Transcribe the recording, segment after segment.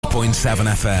105.7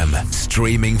 FM,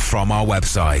 streaming from our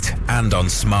website and on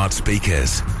smart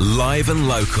speakers. Live and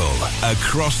local,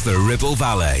 across the Ribble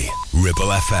Valley.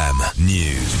 Ribble FM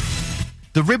News.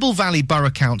 The Ribble Valley Borough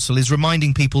Council is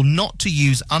reminding people not to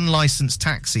use unlicensed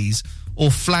taxis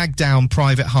or flag down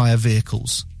private hire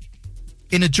vehicles.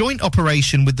 In a joint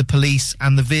operation with the police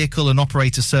and the Vehicle and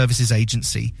Operator Services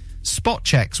Agency, spot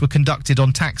checks were conducted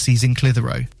on taxis in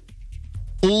Clitheroe.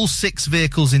 All 6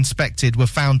 vehicles inspected were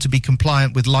found to be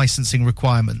compliant with licensing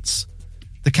requirements.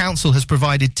 The council has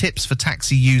provided tips for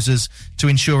taxi users to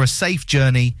ensure a safe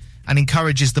journey and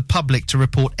encourages the public to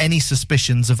report any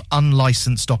suspicions of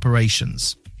unlicensed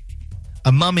operations.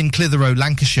 A mum in Clitheroe,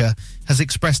 Lancashire, has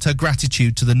expressed her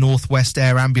gratitude to the North West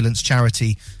Air Ambulance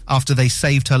charity after they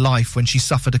saved her life when she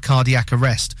suffered a cardiac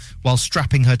arrest while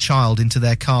strapping her child into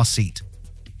their car seat.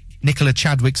 Nicola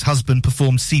Chadwick's husband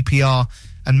performed CPR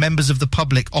and members of the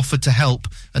public offered to help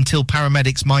until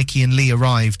paramedics Mikey and Lee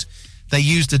arrived. They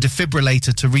used a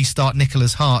defibrillator to restart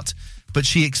Nicola's heart, but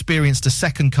she experienced a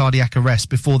second cardiac arrest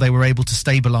before they were able to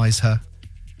stabilise her.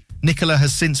 Nicola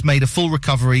has since made a full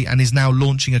recovery and is now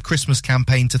launching a Christmas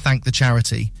campaign to thank the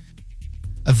charity.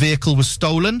 A vehicle was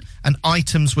stolen and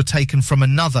items were taken from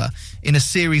another in a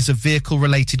series of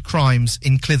vehicle-related crimes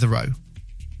in Clitheroe.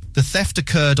 The theft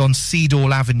occurred on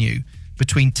Seadall Avenue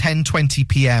between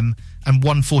 10:20pm and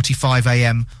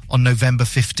 1:45am on November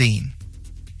 15.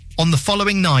 On the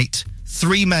following night,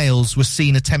 3 males were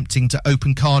seen attempting to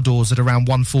open car doors at around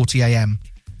 1:40am.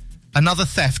 Another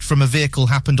theft from a vehicle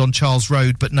happened on Charles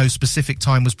Road, but no specific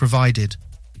time was provided.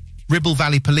 Ribble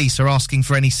Valley Police are asking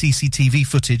for any CCTV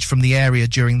footage from the area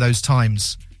during those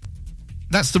times.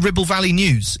 That's the Ribble Valley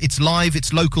News. It's live,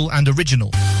 it's local and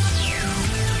original.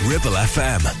 Ribble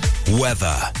FM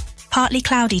weather. Partly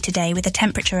cloudy today with a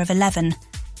temperature of 11.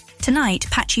 Tonight,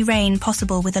 patchy rain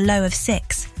possible with a low of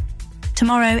 6.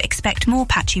 Tomorrow, expect more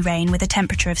patchy rain with a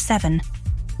temperature of 7.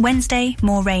 Wednesday,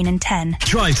 more rain and 10.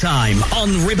 Drive Time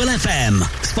on Ribble FM.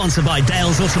 Sponsored by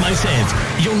Dales Automotive,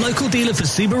 your local dealer for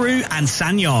Subaru and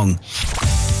SsangYong.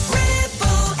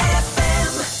 Ribble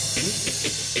FM.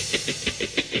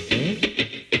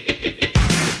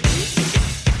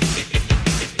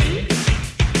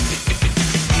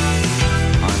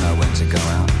 I know when to go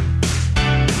out. I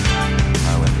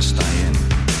know when to stay in.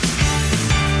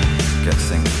 Get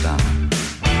things done.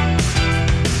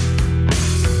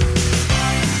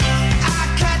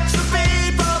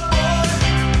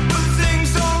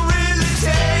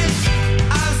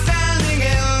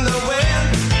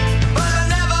 But I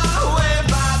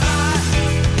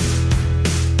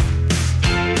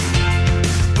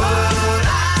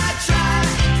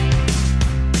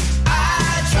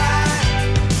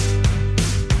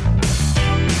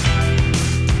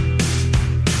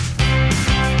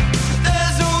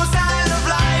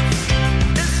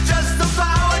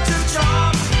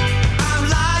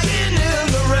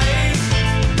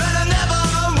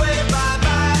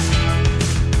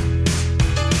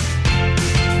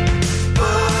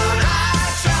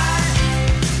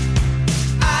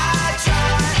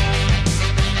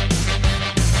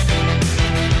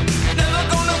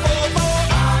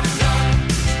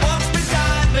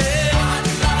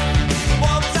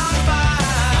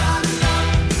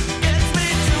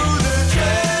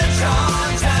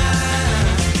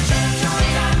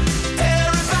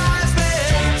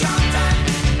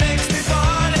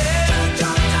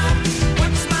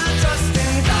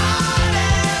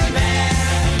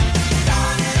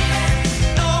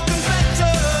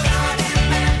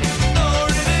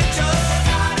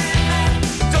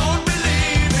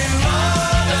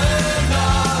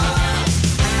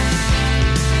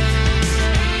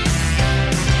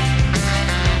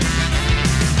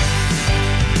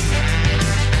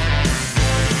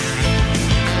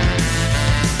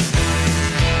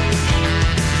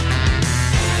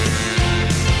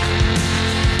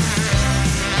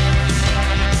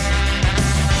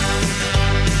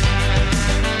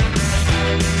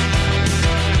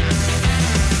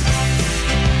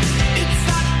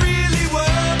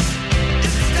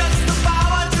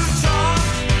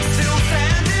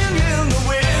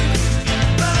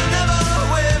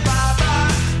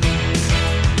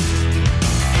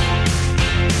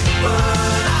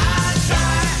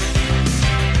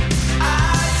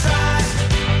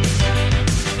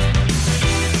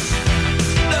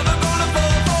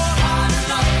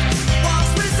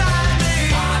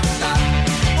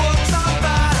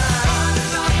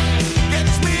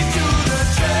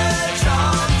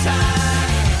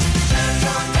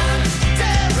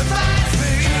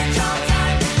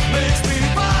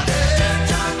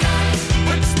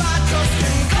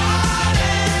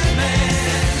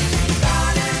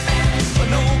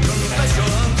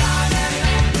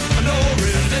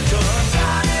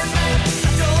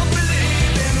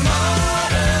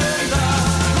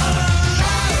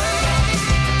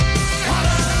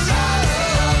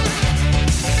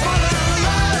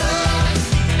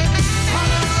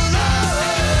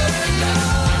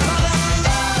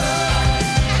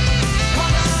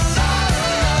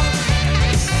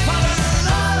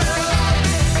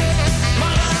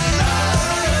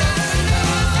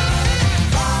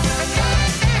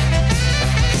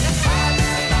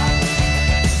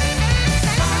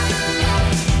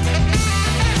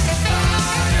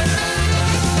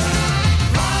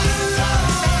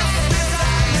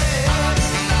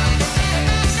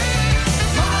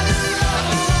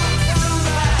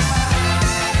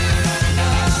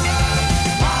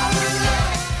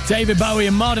David Bowie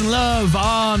and Modern Love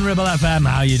on Ribble FM.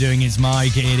 How are you doing? It's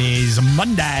Mike. It is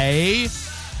Monday,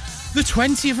 the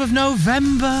 20th of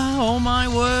November. Oh, my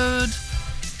word.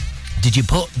 Did you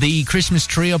put the Christmas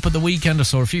tree up at the weekend? I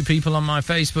saw a few people on my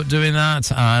Facebook doing that,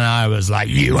 and I was like,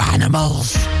 you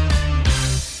animals.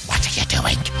 What are you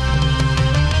doing?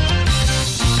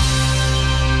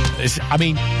 It's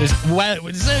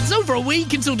over a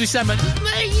week until December.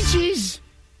 Ages.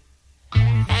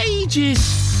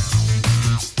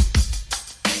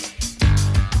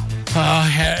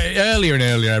 Earlier and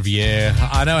earlier every year.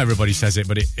 I know everybody says it,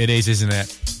 but it is, isn't it?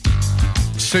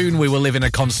 Soon we will live in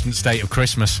a constant state of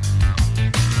Christmas.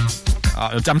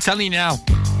 I'm telling you now.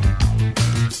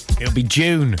 It'll be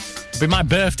June. It'll be my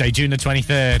birthday, June the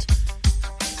 23rd.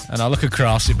 And I'll look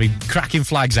across, it'll be cracking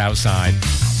flags outside.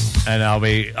 And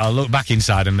I'll look back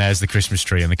inside and there's the Christmas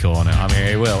tree in the corner. I mean,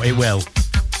 it will.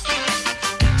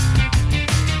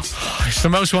 It's the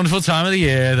most wonderful time of the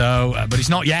year, though, but it's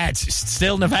not yet. It's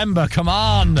still November. Come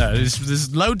on.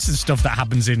 There's loads of stuff that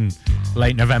happens in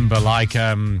late November, like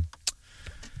maybe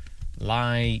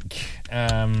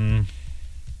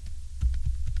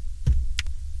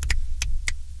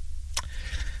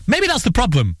that's the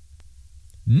problem.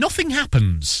 Nothing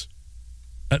happens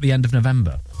at the end of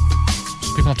November.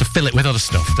 People have to fill it with other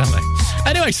stuff, don't they?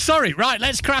 Anyway, sorry. Right,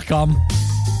 let's crack on.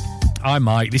 I'm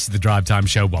Mike. This is the Drive Time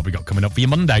Show. What we got coming up for you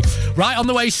Monday? Right, on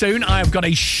the way soon, I've got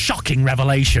a shocking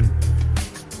revelation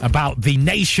about the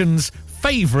nation's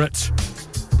favourite.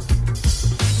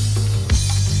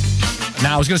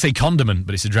 Now, I was going to say condiment,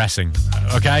 but it's a dressing.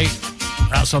 Okay?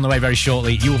 That's on the way very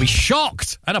shortly. You will be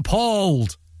shocked and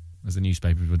appalled, as the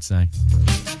newspapers would say.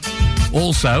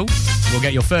 Also, we'll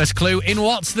get your first clue in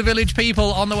What's the Village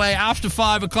People on the way after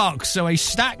 5 o'clock. So a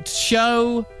stacked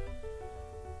show.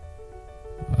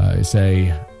 It's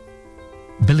a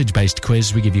village-based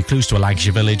quiz. We give you clues to a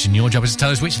Lancashire village, and your job is to tell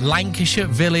us which Lancashire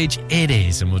village it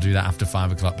is. And we'll do that after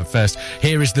 5 o'clock. But first,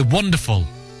 here is the wonderful,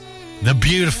 the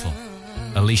beautiful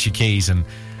Alicia Keys and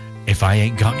If I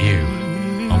Ain't Got You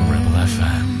on Ribble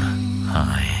FM.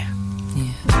 Hi.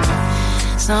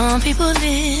 Yeah. Some people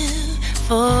live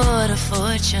for the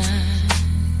fortune.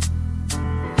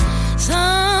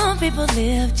 Some people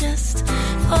live just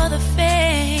for the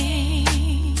fame.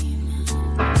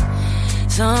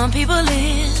 Some people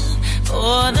live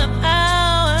for the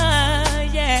power,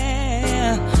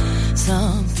 yeah.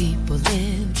 Some people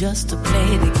live just to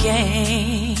play the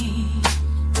game.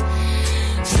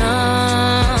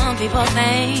 Some people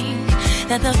think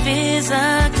that the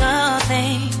physical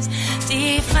things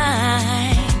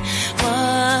define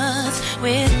what's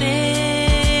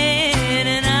within.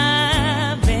 And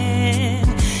I've been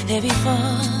there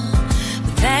before,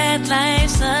 but that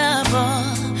life's a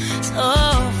bore so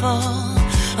full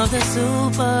of the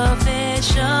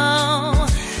superficial.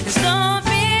 And some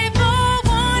people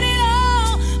want it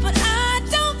all, but I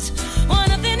don't want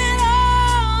nothing at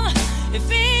all. If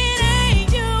it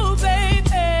ain't you, baby,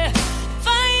 if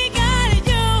I ain't got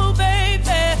you, baby.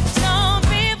 Some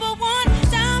people want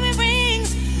diamond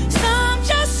rings, some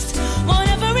just want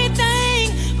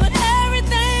everything, but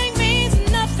everything means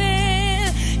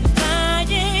nothing if I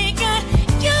ain't got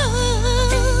you.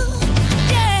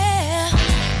 Yeah.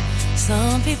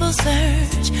 Some people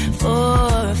search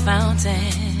for a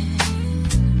fountain.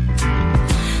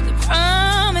 The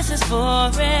promise is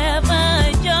forever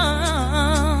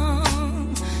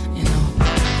young. You know,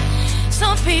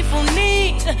 some people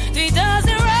need 3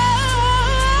 dozen roses,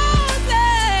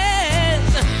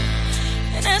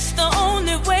 and that's the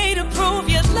only way to prove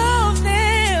you love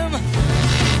them.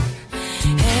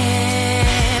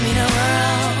 Hand me the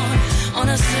world on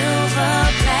a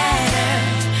silver platter,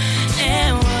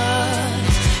 and what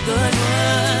good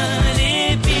would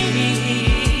it be?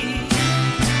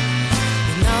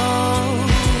 With no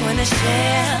one to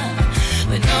share,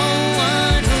 with no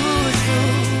one who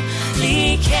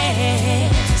truly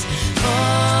cares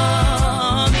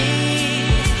for me.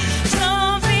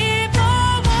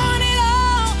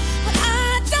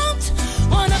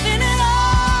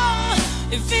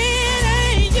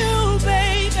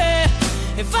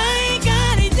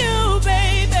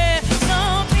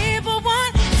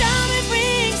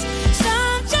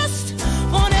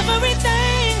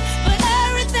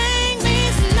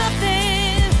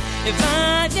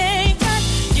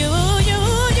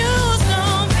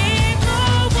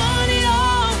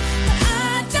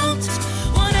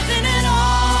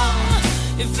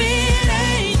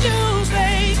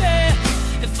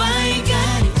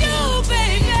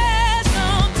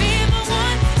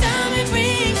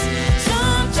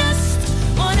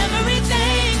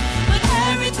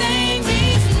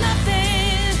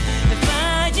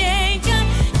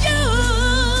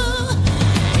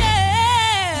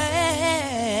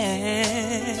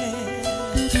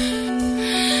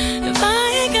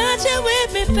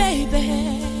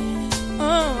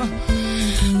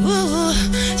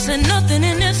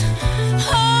 this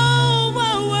whole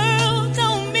wide world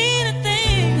don't mean a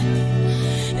thing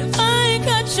if I ain't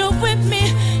got you with me,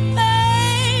 baby.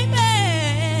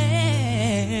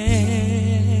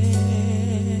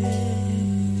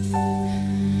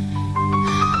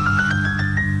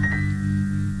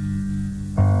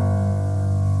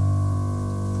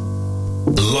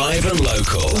 Live and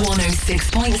local.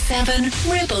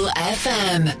 106.7 Ribble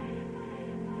FM.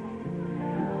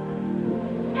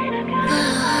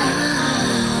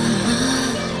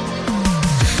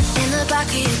 In the back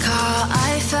of your car,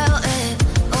 I felt it.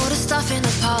 All the stuff in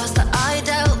the past that I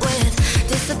dealt with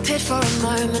disappeared for a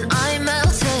moment. I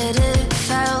melted. It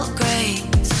felt great.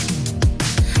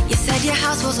 You said your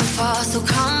house wasn't far, so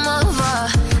come over.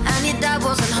 And your dad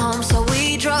wasn't home, so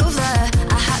we drove there.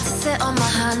 I had to sit on my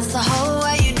hands the whole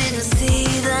way. You didn't see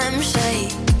them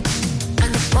shake.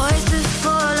 And the boys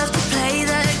before loved to play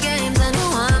their games, and it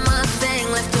weren't my thing.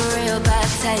 Left a real bad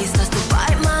taste. I still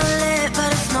bite my lip,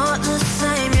 but it's not the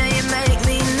same. Yeah, you make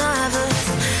me nervous.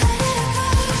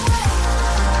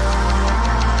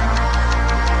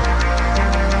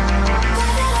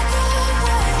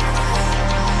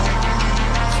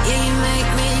 Yeah, you make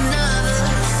me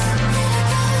nervous.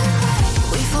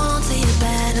 We fall onto your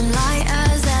bed and light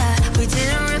as air. We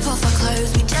didn't rip off our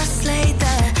clothes, we just laid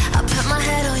there. I put my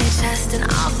head on your chest and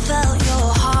I felt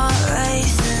your heart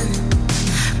racing.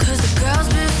 Cause the girls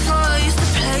before used to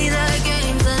play their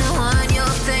games, and it weren't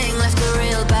your thing. Left a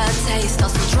real bad taste. I'll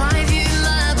still drive you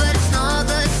mad, but it's not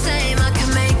the same. I can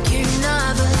make you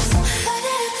nervous.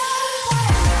 Yeah,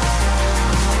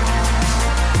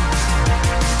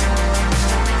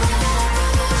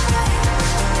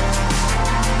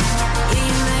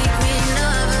 you make me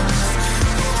nervous.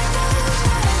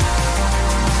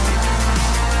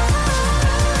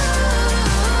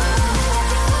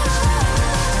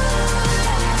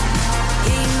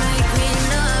 Yeah, you make me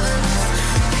nervous.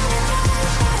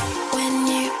 When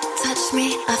you touch me,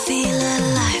 I feel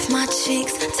alive. My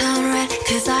cheeks turn red,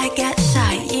 cause I get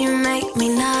shy. You make me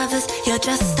nervous. You're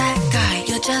just that guy.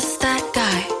 You're just that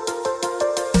guy.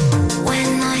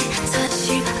 When I touch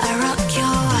you, I rock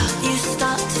your world. You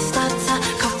start to stutter,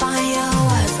 can't find your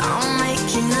words. I'll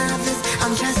make you nervous.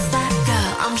 I'm just that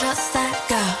girl. I'm just that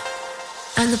girl.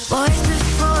 And the boys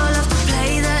before loved to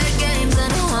play their games,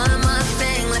 and it weren't my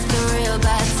thing. Left a real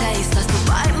bad taste. I still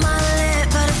bite my lip,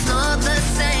 but it's not the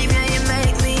same. Yeah, you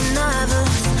make me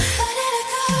nervous.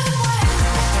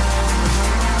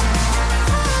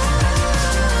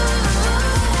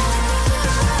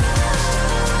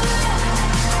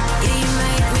 Yeah, you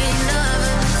make me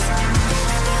nervous.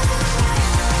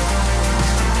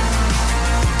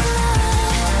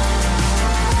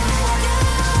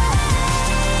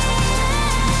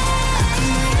 I can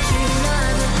make you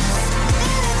nervous.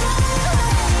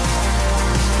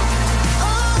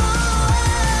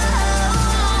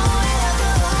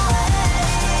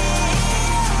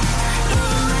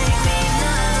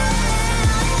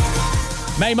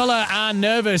 Mae Muller and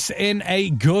Nervous in a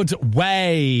good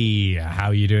way. How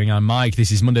are you doing? I'm Mike. This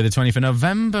is Monday the 20th of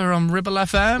November on Ribble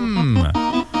FM.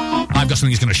 I've got something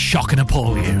that's going to shock and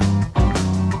appall you,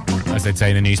 as they'd say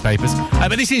in the newspapers.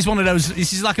 But this is one of those,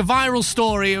 this is like a viral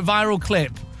story, a viral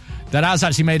clip that has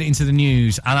actually made it into the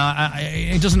news. And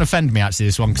it doesn't offend me, actually,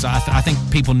 this one, because I think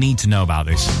people need to know about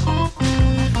this.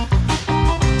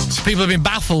 So people have been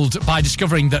baffled by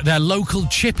discovering that their local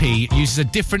chippy uses a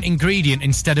different ingredient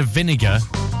instead of vinegar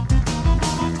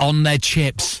on their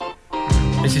chips.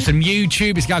 This is from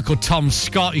YouTube. It's a guy called Tom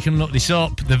Scott. You can look this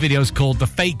up. The video's called The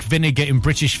Fake Vinegar in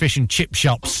British Fish and Chip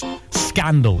Shops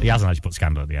Scandal. He hasn't actually put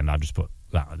scandal at the end. I've just put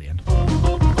that at the end.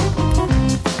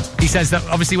 He says that,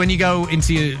 obviously, when you go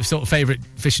into your sort of favourite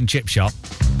fish and chip shop,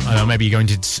 I don't know, maybe you go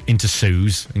into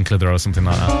Sue's in Clitheroe or something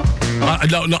like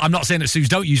that. No, I'm not saying that Sue's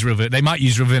don't use real vinegar. They might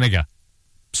use real vinegar.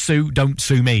 Sue, don't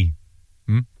sue me.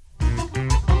 And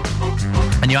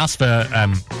you ask for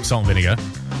salt and vinegar.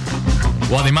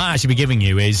 What they might actually be giving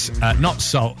you is not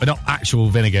salt, not actual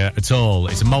vinegar at all.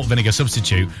 It's a malt vinegar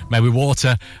substitute made with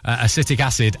water, acetic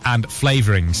acid and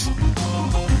flavourings.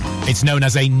 It's known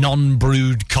as a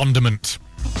non-brewed condiment.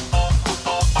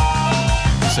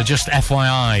 So just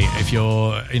FYI, if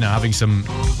you're, having some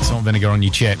salt and vinegar on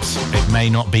your chips, it may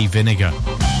not be vinegar.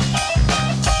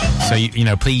 So,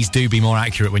 please do be more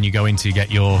accurate when you go in to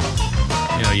get your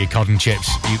cod and chips.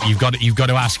 You've got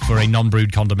to ask for a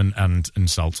non-brewed condiment and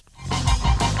salt.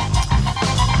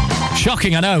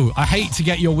 Shocking, I know. I hate to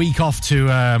get your week off to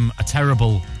a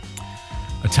terrible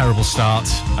start.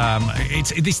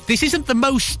 This isn't the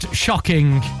most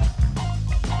shocking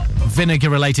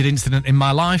vinegar-related incident in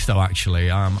my life, though,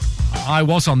 actually. I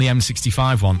was on the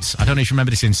M65 once. I don't know if you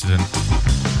remember this incident,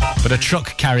 but a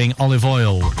truck carrying olive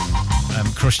oil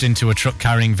crushed into a truck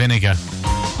carrying vinegar.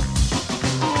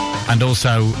 And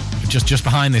also, just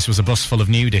behind this was a bus full of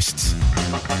nudists.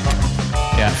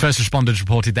 Yeah, first responders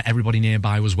reported that everybody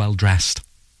nearby was well dressed.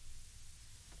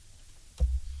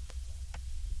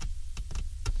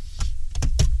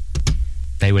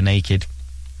 They were naked.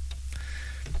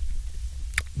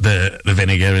 The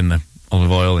vinegar and the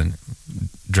olive oil and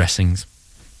dressings.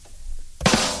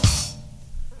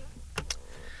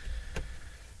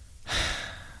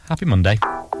 Happy Monday.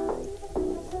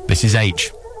 This is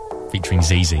H, featuring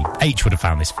ZZ. H would have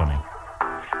found this funny.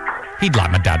 He'd like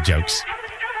my dad jokes.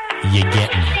 You get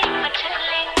me.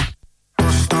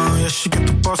 Bust down, yeah, she get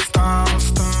the bust down.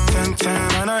 10-10,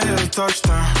 and I hit a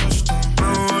touchdown.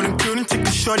 No, I couldn't take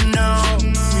a shot now.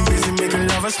 Me busy making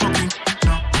love, I smoking.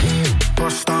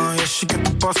 Bust down, yeah, she get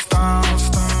the bust down.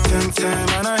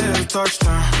 10-10, and I hit a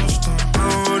touchdown.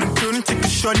 No, I couldn't take a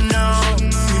shot now.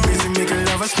 Me busy making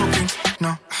love, I smoking.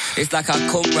 No. It's like I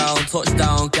come round,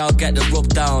 touchdown, gal get the rub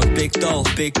down. Big dough,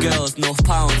 big girls, enough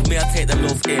pounds. Me, I take the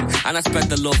love in, and I spread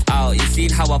the love out. You seen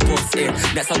how I bust in,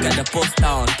 next I'll get the bust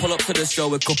down. Pull up to the show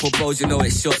with couple bros, you know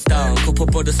it's shut down. Couple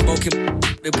brothers smoking,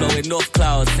 they blowing enough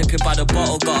clouds. Sipping by the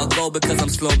bottle, gotta go because I'm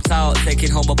slumped out.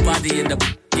 Taking home a body in the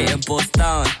getting bust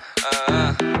down.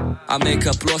 I make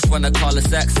her blush when I call her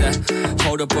sexy.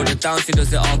 Hold her brother down, she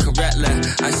does it all correctly.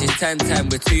 And she's 10-10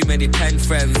 with too many pen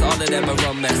friends. All of them are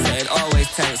on mess, so it always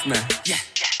tempts me. Yeah.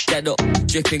 Get up,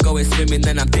 dripping, going swimming,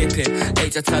 then I'm dipping.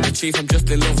 H, I tell the truth, I'm just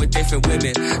in love with different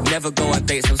women. Never go on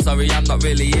dates, I'm sorry, I'm not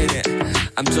really in it.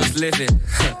 I'm just living.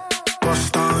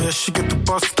 Bust down, yeah, she get the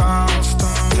bust down.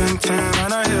 10-10,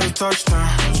 and I hit a touchdown.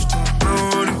 No,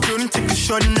 I couldn't take a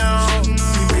shot now. Me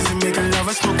busy making love,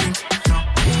 I smoking.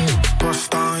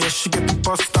 Bust down, yeah, she get the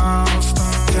bust down.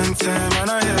 10-10, and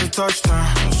I hit a touchdown.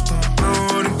 No,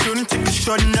 I couldn't take a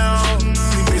shot now.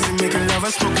 Me busy making love, I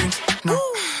smoking. No.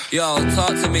 Yo, talk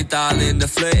to me, darling, the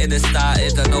flirting has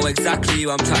started. I know exactly who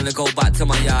I'm trying to go back to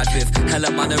my yard with.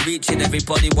 Hella man are reaching,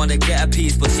 everybody wanna get a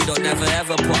piece, but she don't never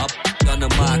ever put up on the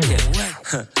market.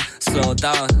 Slow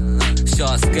down,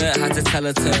 short skirt, had to tell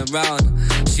her turn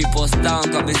round. She bust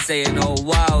down, got me saying, oh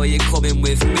wow, are you coming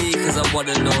with me? Cause I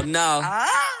wanna know now.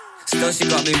 Still she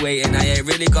got me waiting, I ain't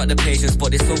really got the patience, but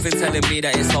there's something telling me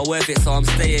that it's all worth it, so I'm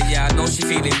staying. Yeah, I know she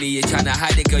feeling me, you're trying to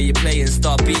hide it, girl, you're playing.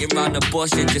 Stop beating around the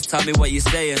bush and just tell me what you're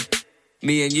saying.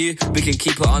 Me and you, we can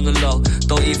keep it on the low.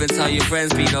 Don't even tell your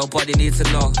friends, be nobody need to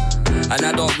know. And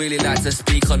I don't really like to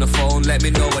speak on the phone. Let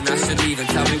me know when I should leave and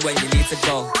tell me when you need to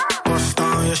go. Bust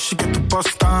down, yeah, she get the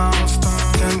bust down.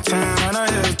 10-10, and I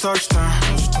hit a touchdown.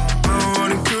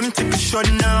 No, I couldn't take a shot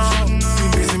now. Me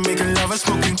busy making love, I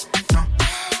smoking. No.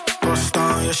 Bust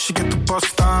down, yeah, she get the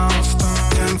bust down.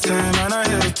 10-10, and I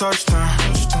hit a touchdown.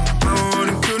 No,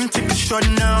 I couldn't take a shot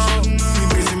now. Me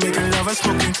busy making love, I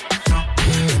smoking. No.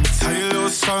 Let me tell you a little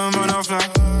something, man, I fly.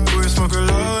 We smoke a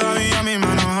lot, yummy,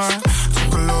 man, I'm high.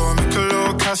 Took a low, make a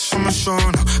little cash from my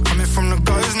shoulder. Coming from the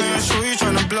guys, now you're sure you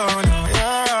tryna blow now,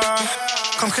 yeah.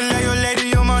 Come collect your lady,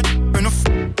 you're my in a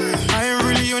I ain't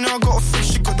really, you know, I got a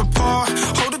fish, she got the paw.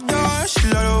 Hold it down, she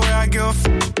love the way I give a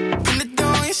pin it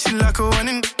down, yeah, she like a one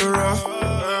in the rough.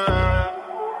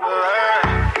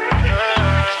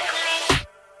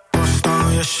 Bust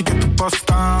down, yeah, she get the bust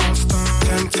down.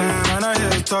 10-10, and I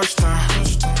hit a touchdown.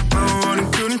 No, I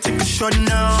couldn't take a shot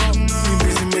now. Me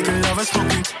busy making love, I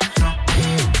smoking.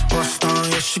 Bust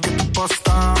down, yeah, she get the bust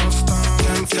down.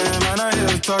 10-10, and I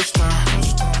hit a touchdown.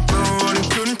 No, I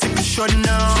couldn't take a shot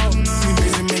now. Me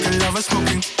busy making love, I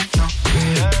smoking. No.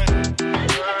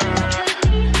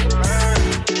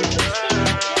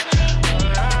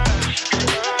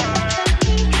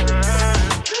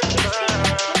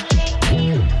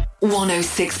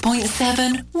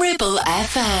 106.7 Ribble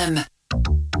FM.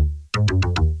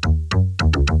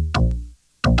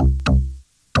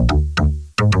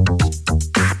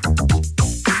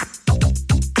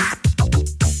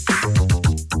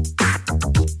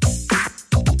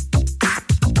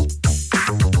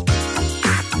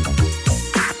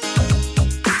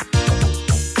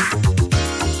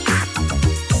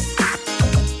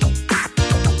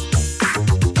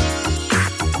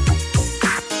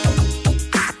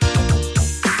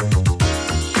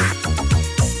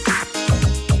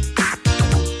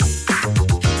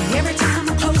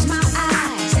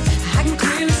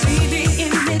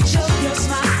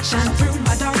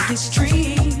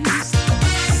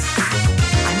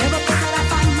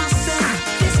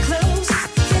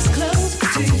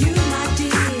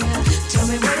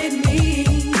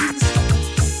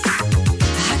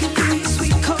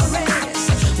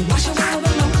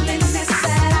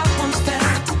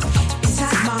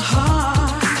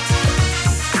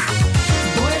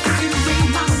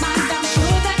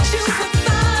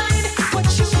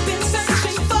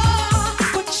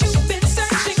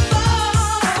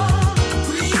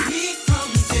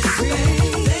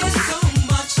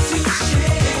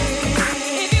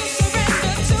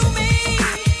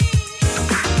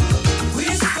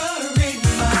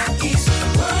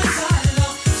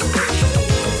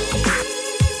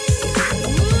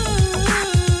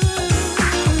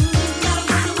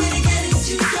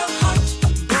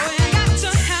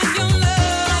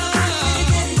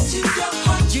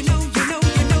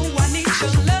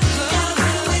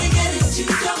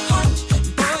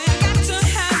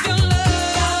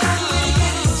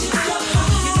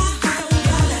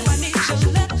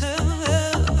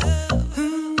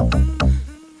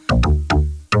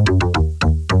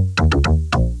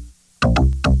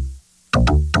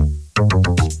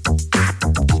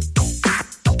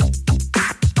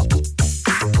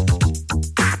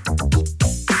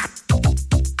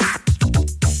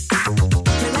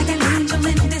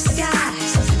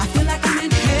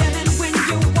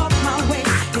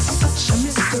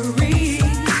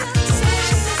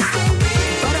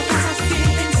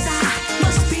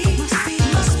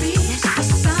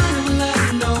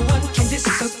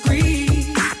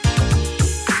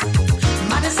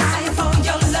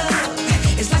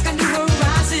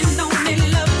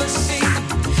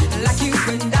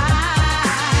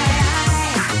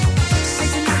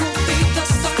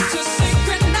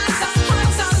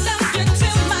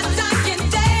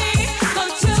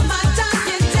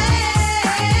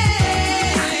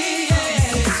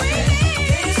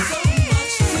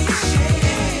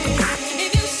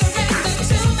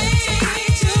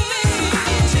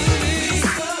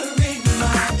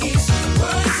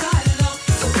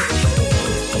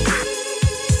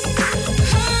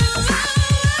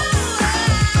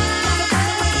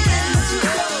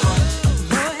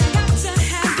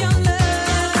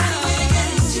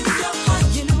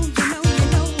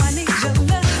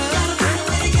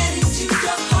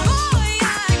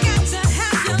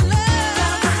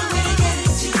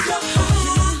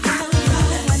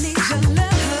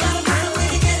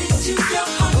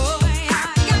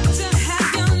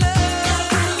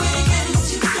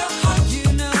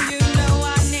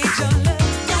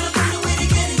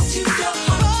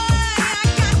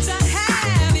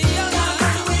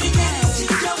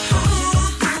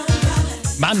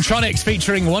 Antronics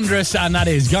featuring Wondrous, and that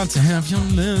is Got to Have Your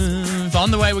Love.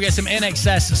 On the way, we'll get some In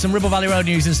Excess, some Ribble Valley Road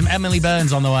news, and some Emily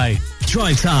Burns on the way.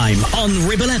 Drive Time on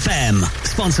Ribble FM.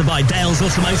 Sponsored by Dales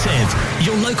Automotive,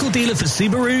 your local dealer for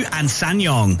Subaru and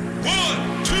SsangYong.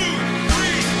 1, 2, 3,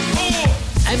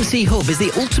 4. MC Hub is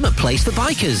the ultimate place for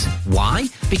bikers. Why?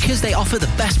 Because they offer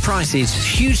the best prices,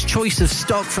 huge choice of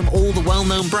stock from all the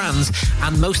well-known brands,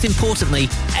 and most importantly,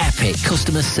 epic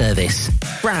customer service.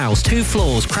 Browse 2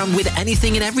 floors crammed with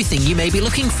anything and everything you may be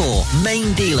looking for.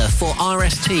 Main dealer for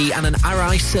RST and an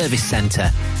RI service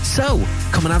centre. So,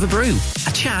 come and have a brew,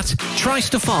 a chat, try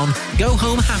stuff on, go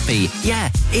home happy.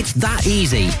 Yeah, it's that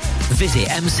easy.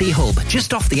 Visit MC Hub,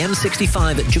 just off the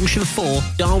M65 at Junction 4,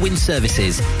 Darwin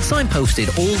Services. Signposted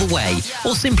all the way,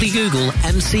 or simply Google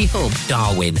MC Hub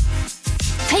Darwin.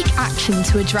 Take action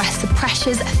to address the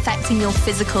pressures affecting your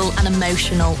physical and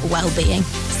emotional well-being.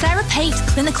 Sarah Pate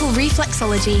Clinical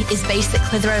Reflexology is based at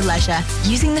Clitheroe Leisure.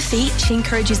 Using the feet, she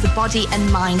encourages the body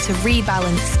and mind to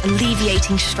rebalance,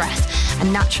 alleviating stress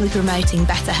and naturally promoting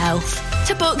better health.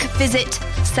 To book, visit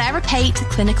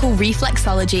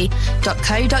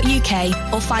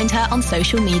sarahpateclinicalreflexology.co.uk or find her on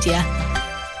social media.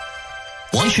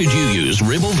 Why should you use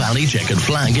Ribble Valley Checkered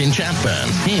Flag in Chatburn?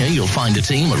 Here you'll find a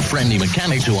team of friendly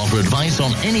mechanics who offer advice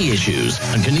on any issues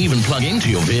and can even plug into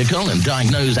your vehicle and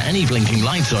diagnose any blinking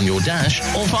lights on your dash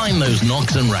or find those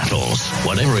knocks and rattles.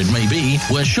 Whatever it may be,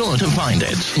 we're sure to find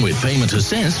it. With Payment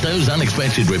Assist, those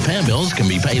unexpected repair bills can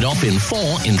be paid off in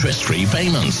 4 interest-free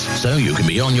payments. So you can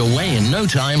be on your way in no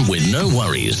time with no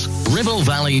worries. Ribble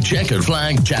Valley Checkered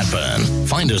Flag Chatburn.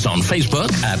 Find us on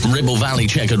Facebook at Ribble Valley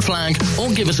Checkered Flag or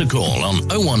give us a call on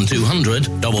 01200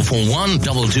 441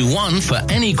 221 for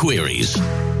any queries.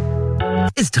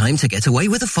 It's time to get away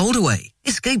with a foldaway.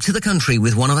 Escape to the country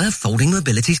with one of our folding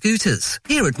mobility scooters.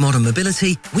 Here at Modern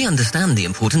Mobility, we understand the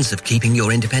importance of keeping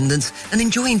your independence and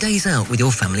enjoying days out with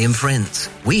your family and friends.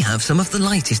 We have some of the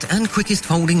lightest and quickest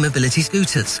folding mobility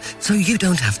scooters, so you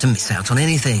don't have to miss out on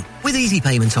anything. With easy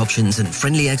payment options and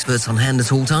friendly experts on hand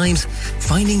at all times,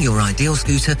 finding your ideal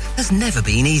scooter has never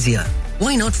been easier.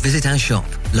 Why not visit our shop,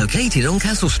 located on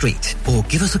Castle Street, or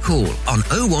give us a call on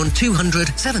 01200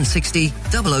 760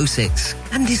 006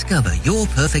 and discover your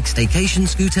perfect staycation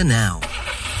scooter now.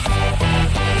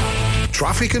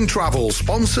 Traffic and Travel,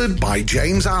 sponsored by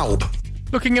James Alb.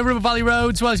 Looking at Ribble Valley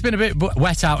roads, well, it's been a bit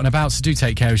wet out and about, so do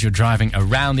take care as you're driving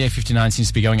around. The A59 seems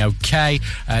to be going okay.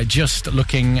 Just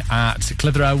looking at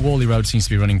Clitheroe, Worley Road seems to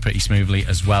be running pretty smoothly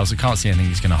as well, so can't see anything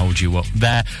that's going to hold you up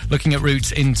there. Looking at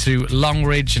routes into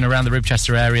Longridge and around the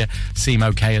Ribchester area, seem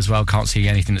okay as well. Can't see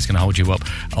anything that's going to hold you up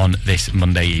on this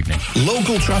Monday evening.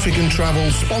 Local Traffic and Travel,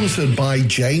 sponsored by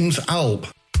James Alb.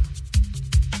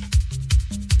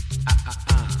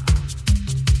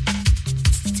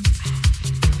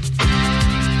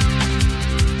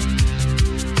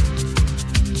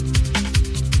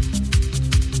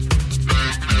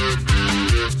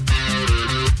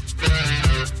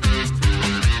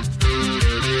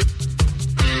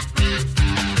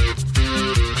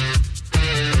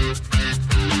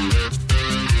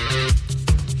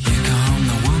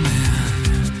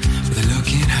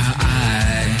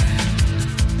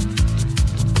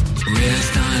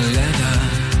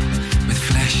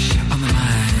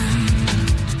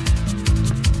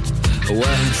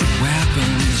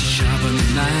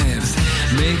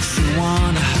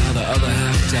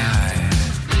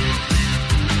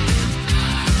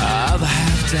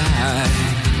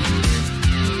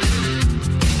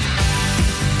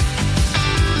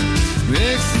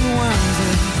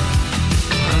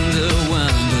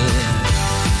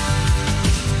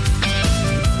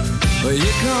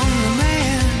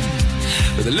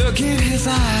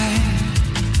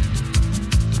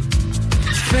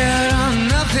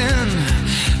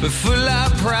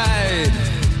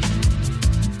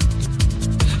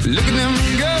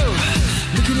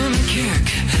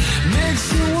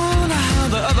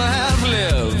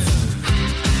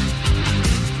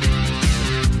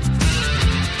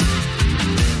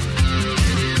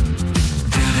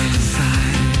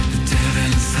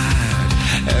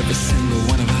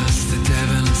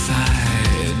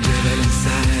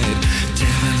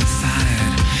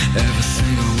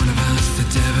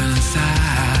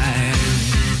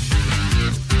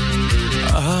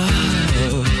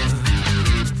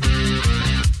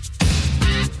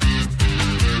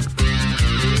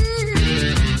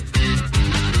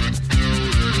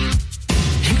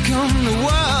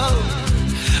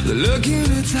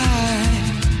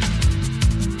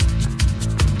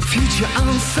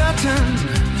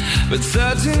 But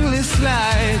certainly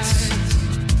slight.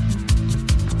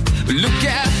 Look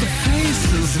at the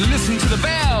faces, listen to the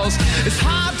bells. It's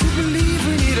hard to believe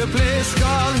we need a place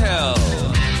called hell.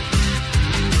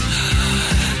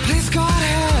 Place called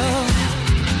hell.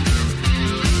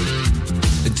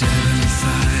 The devil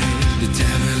inside, the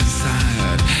devil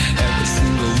inside. Every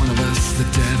single one of us, the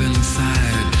devil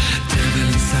inside. Devil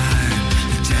inside,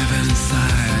 the devil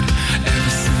inside.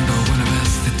 Every single one of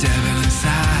us, the devil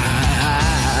inside.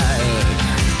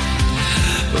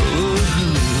 Ooh.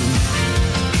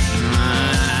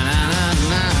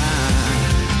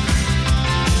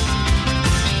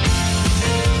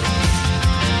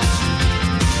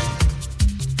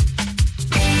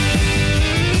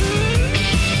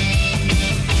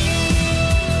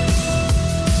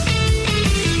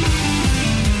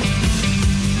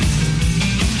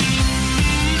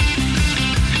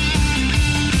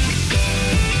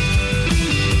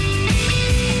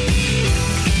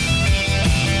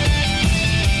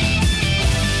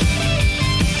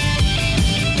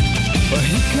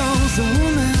 A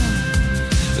woman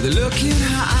with a look in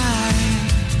her eye,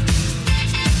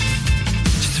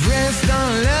 just rest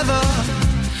on leather,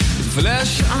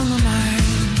 flesh on the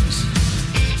minds.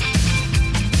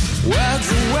 Words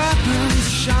and weapons,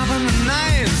 sharpen the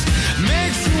knives,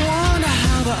 makes you wonder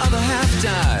how the other half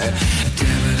died. The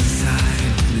devil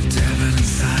inside, the devil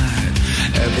inside.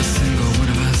 Every single one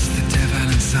of us, the devil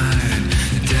inside.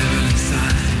 The devil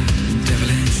inside, the devil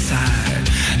inside.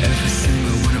 Every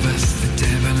single one of us, the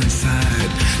devil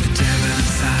inside. The devil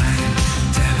inside,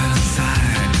 devil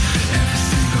inside. Every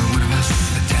single one of us,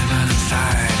 the devil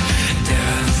inside.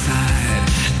 Devil inside,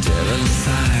 devil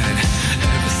inside.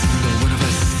 Every single one of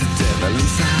us, the devil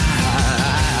inside.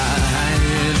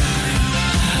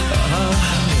 Oh.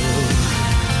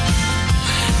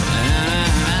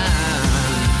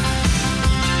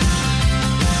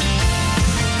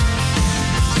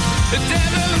 The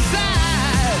devil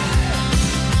inside.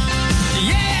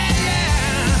 Yeah, yeah.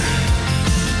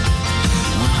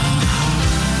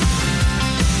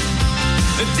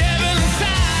 The devil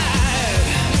inside.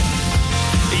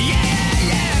 Yeah,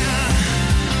 yeah.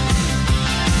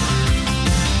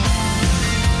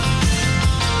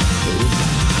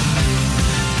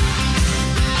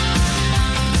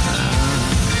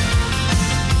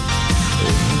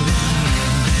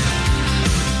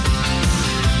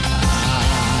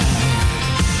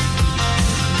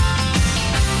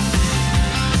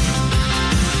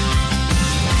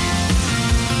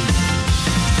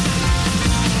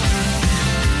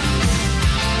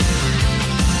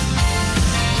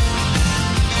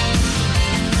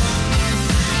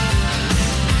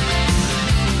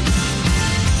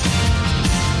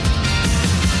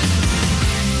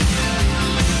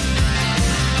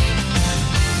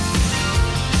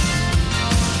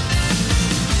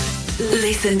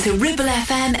 Listen to Ribble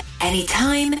FM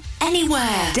anytime,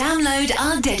 anywhere. Download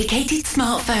our dedicated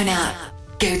smartphone app.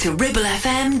 Go to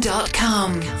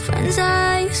ribblefm.com. Friends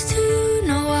I used to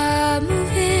know are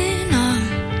moving on.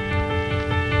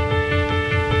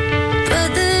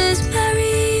 Brothers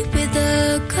married with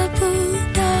a couple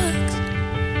dogs.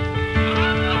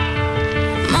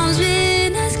 Mom's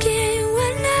been asking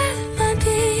when that might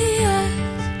be us.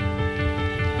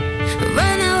 But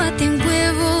right now I think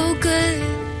we're all good,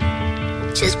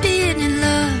 just being in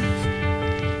love.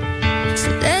 So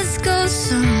let's go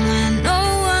somewhere no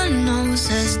one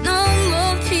knows us. No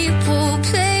more people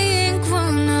playing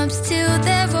grown-ups till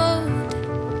they're old,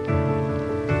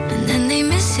 and then they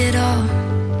miss it all.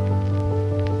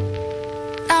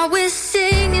 Now we're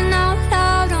singing out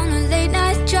loud on a late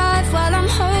night drive while I'm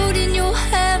holding your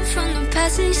hand from the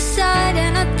passenger side.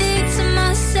 And I think to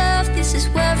myself, this is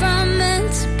where I'm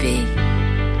meant to be.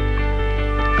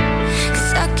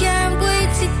 I can't wait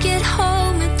to get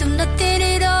home and do nothing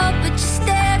at all but just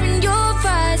stare in your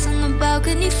eyes on the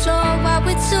balcony floor while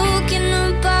we're talking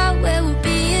about where we'll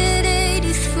be at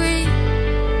 83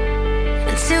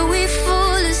 until we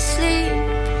fall asleep.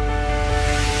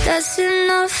 That's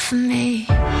enough for me.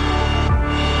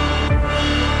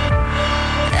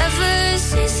 Ever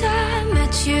since I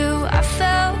met you, I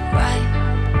felt right.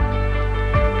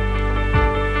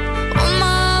 All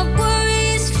my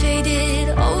worries faded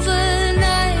over.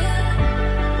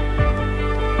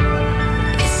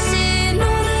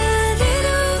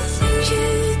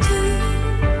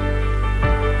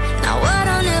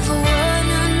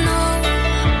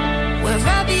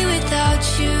 Without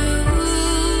you,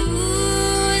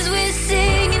 as we're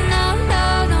singing out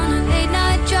loud.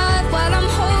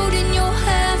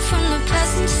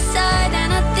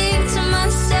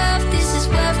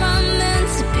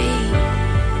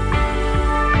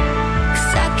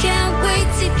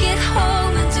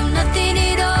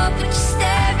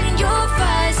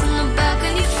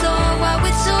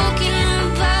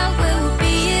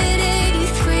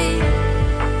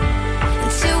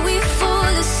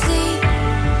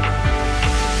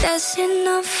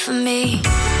 enough for me.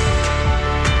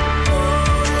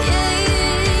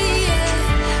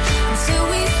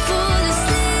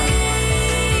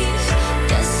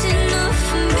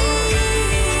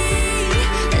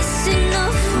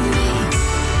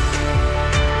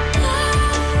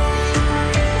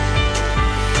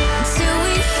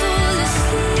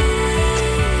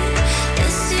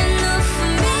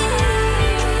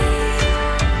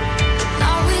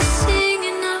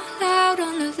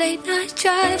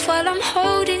 Drive while I'm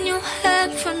holding your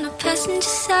hand from the passenger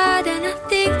side, and I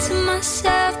think to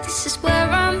myself, this is where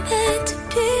I'm meant to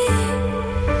be.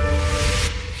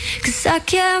 'Cause I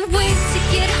can't wait to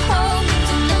get home and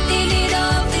do nothing at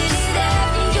all, just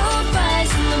stare in your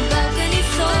eyes on the balcony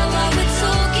floor while we're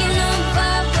talking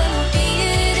about where we'll be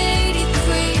at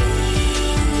 83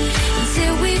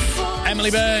 until we fall.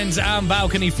 Emily Burns and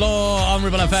Balcony Floor on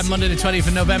Ribble FM, Monday the 20th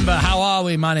of November. How are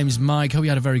we? My name's Mike. Hope you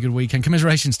had a very good weekend.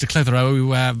 Commiserations to Clitheroe,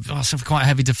 who suffered quite a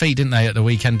heavy defeat, didn't they, at the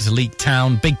weekend to Leek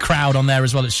Town. Big crowd on there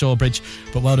as well at Shawbridge,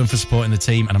 but well done for supporting the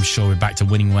team, and I'm sure we're back to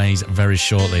winning ways very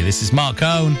shortly. This is Mark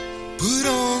Cohn. Put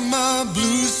on my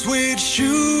blue suede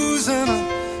shoes and I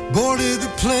boarded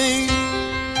the plane.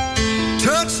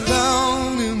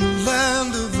 Touchdown in the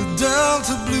land of the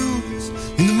Delta Blues,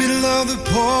 in the middle of the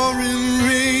pouring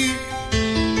rain.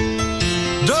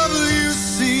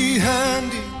 W.C.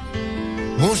 Handy,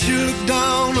 won't you look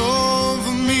down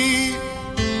over me?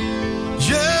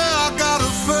 Yeah, I got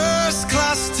a first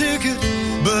class ticket,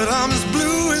 but I'm as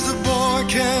blue as a boy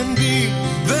can be.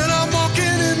 Then I'm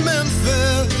walking in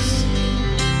Memphis,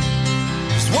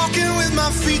 just walking with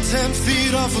my feet 10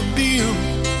 feet off a beam.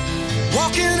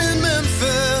 Walking in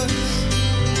Memphis,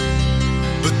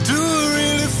 but do I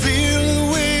really feel the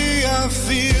way I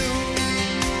feel?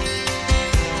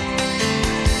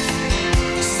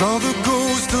 Saw the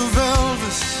ghost of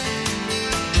Elvis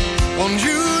on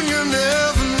Union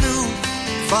Avenue,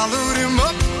 followed him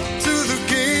up to the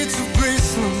gates of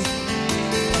Graceland,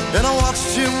 and I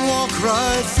watched him walk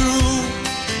right through.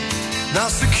 Now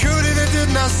security, they did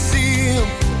not see him,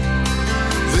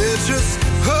 they just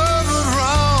hovered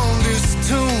around his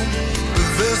tomb. But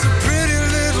there's a pretty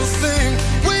little thing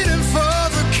waiting for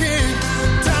the king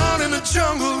down in the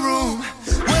jungle room.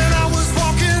 When I was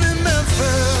walking in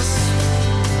Memphis,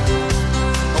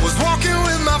 walking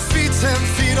with my feet 10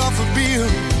 feet off a beam.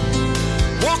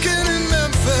 Walking in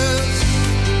Memphis,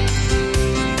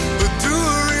 but do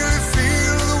I really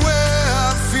feel the way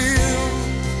I feel?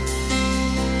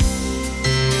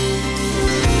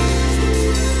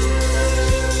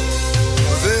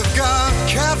 They've got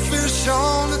catfish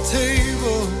on the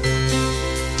table,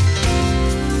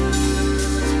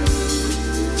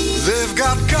 they've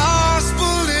got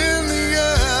gospel in the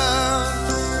air.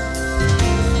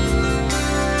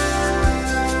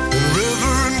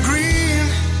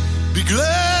 Be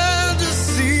glad to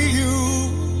see you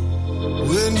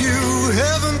when you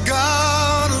haven't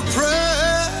got a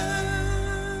prayer.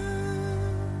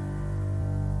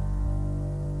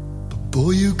 But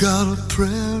boy, you got a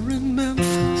prayer in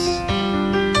Memphis.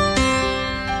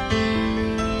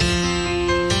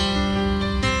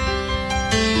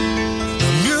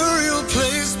 Now Muriel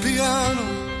plays piano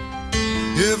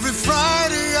every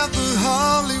Friday at the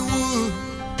Hollywood,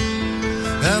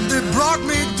 and they brought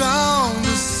me down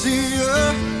to see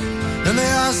her, and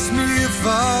they asked me if I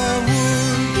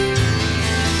would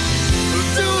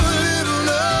do a little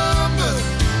number,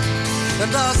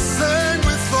 and I sang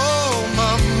with all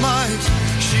my might.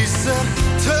 She said,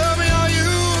 tell me, are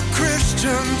you a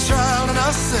Christian child? And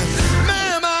I said,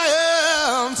 ma'am, I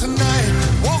am tonight.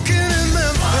 Walking in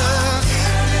Memphis,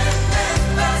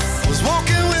 was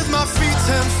walking with my feet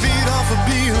 10 feet off a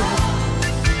beam.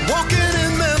 Walking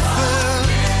in Memphis,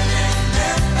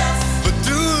 but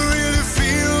do I really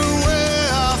feel the way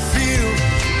I feel?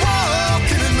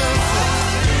 Walking in Memphis,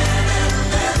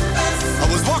 I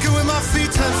was walking with my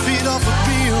feet 10 feet off a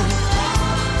beam.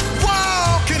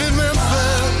 Walking in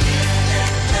Memphis,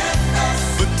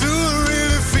 but do I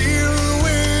really feel the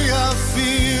way I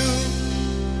feel?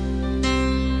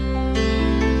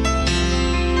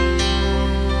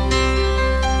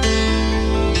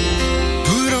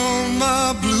 Put on my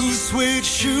blue suede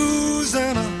shoes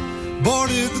and I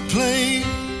boarded the plane.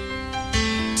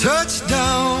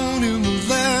 Touchdown in the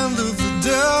land of the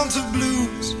Delta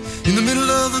Blues, in the middle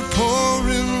of the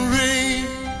pouring rain.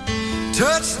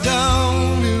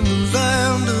 Touchdown in the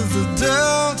land of the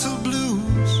Delta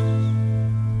Blues,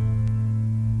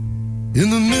 in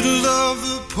the middle of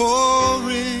the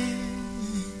pouring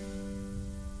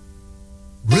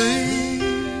rain.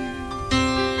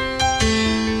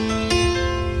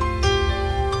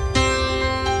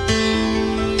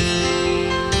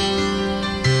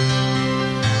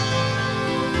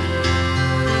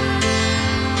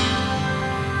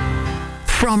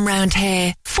 From round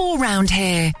here, for round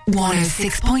here,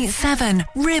 106.7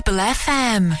 Ribble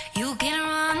FM. You can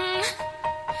run,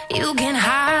 you can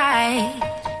hide,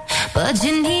 but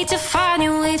you need to find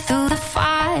your way through the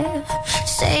fire.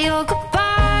 Say your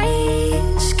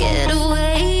goodbyes, get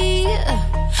away,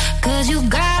 'cause you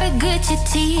gotta grit your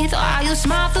teeth while you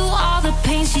smile through all the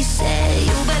pain. She said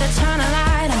you better turn a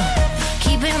light on,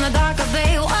 keep in the dark,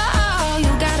 babe. Whoa,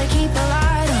 you gotta keep a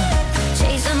light on,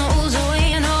 chasing the wolves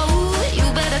away. You know you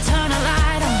better turn a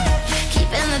light on, keep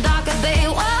in the dark,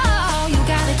 babe. Whoa, you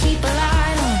gotta keep a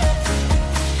light on.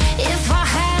 If I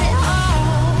had it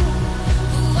all,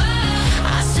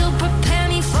 I still prepare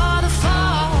me for the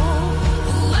fall.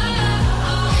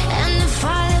 And if I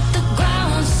let the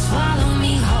ground swallow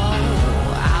me whole,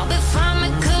 I'll be fine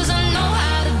because I know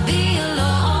how to be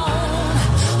alone.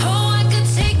 Oh, I could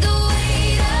take the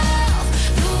weight off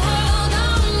the world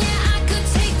on, yeah, I could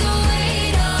take the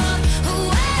weight off.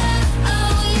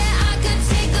 Oh, yeah, I could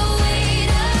take the weight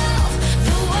off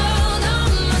the world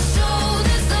on my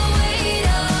shoulders, the weight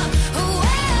off.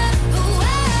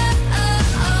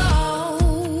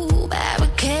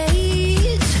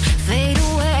 Barricades fade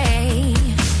away,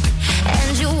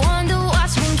 and you wonder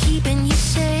what's been keeping you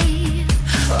safe.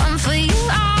 Run for your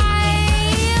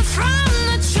life from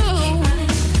the truth,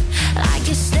 like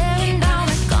you're staring down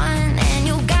a gun and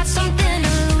you got something to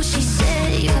lose. She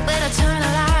said you better turn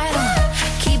a light on,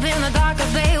 keep in the dark,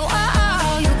 babe.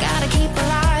 Whoa, you gotta keep a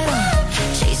light on,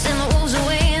 chasing the wolves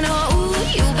away. And oh,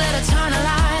 you better turn a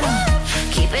light on,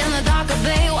 keep in the dark,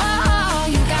 babe. Whoa,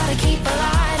 you gotta keep a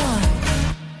light on.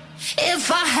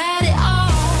 If I had it all,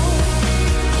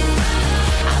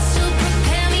 I'd still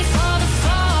prepare me for the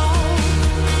fall.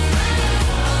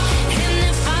 And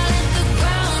if I let the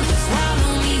ground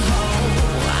swallow me whole,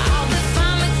 I'll be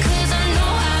fine because I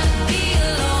know how to be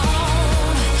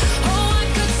alone. Oh, I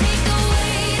could take the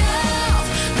weight off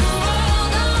the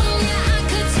world on, yeah, I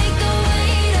could take the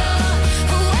weight off.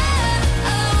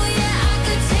 Oh, yeah, I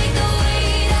could take the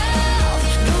weight off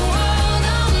the world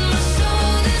on my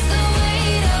shoulders, the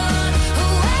weight off.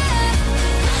 Oh,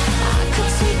 I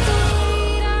could take the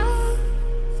weight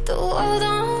off the world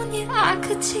on, yeah, I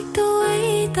could take the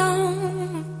weight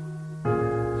on.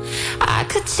 I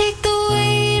could take the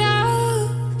weight off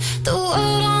the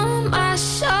world on my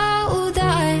shoulders.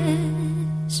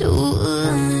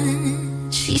 Ooh,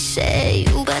 she said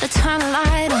you better turn a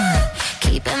light on,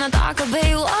 keep in the dark,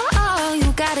 babe. Oh,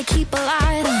 you gotta keep a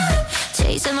light on,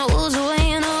 chasing the wolves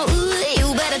away. And oh,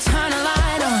 you better turn a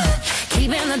light on,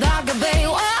 keep in the dark, babe.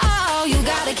 Oh, you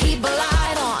gotta keep a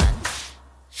light on.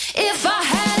 If I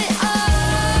had it all,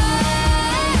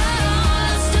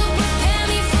 I'd still prepare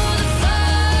me for the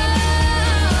fall.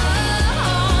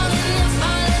 And if I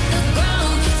let the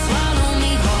ground swallow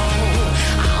me whole,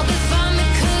 I'll be fine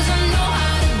because I know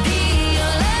how to be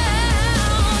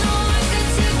alone. Oh, I could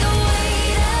take the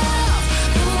weight off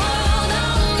the world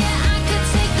on, yeah, I could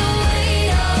take the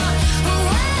weight off.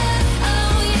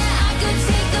 Oh, yeah, I could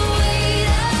take the weight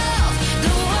off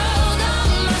the world on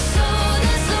my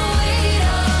shoulders, the weight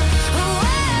off.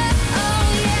 Oh,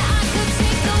 yeah, I could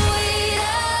take the weight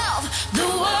off the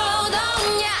world on,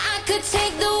 yeah, I could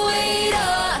take the weight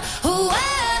off.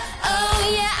 Oh,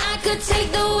 yeah, I could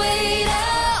take the weight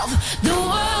off the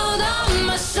world on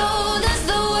my shoulders,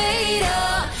 the weight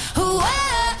off.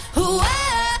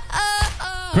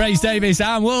 Grace Davis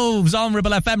and Wolves on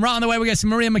Ribble FM. Right on the way, we get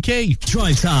some Maria McKee.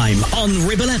 Drive Time on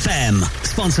Ribble FM.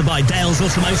 Sponsored by Dales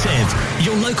Automotive,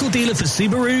 your local dealer for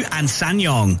Subaru and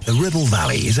SsangYong. The Ribble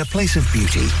Valley is a place of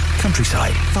beauty,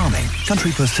 countryside, farming,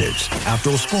 country pursuits,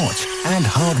 outdoor sports, and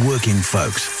hard-working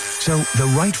folks. So the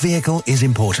right vehicle is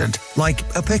important, like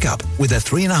a pickup with a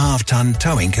 3.5-ton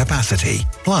towing capacity,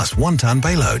 plus 1-ton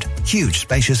payload, huge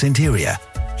spacious interior,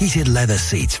 heated leather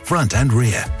seats front and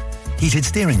rear, heated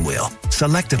steering wheel,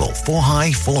 selectable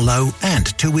 4-high, 4-low, and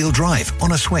 2-wheel drive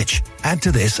on a switch. Add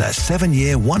to this a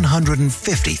 7-year,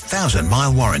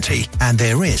 150,000-mile warranty, and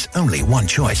there is only one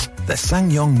choice, the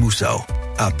SsangYong Musso,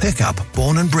 a pickup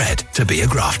born and bred to be a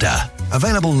grafter.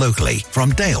 Available locally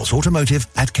from Dales Automotive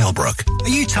at Kelbrook. Are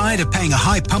you tired of paying a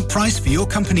high pump price for your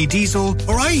company diesel?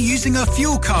 Or are you using a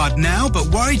fuel card now but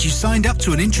worried you signed up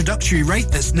to an introductory rate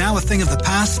that's now a thing of the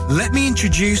past? Let me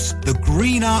introduce the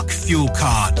Green Arc Fuel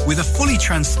Card. With a fully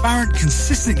transparent,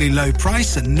 consistently low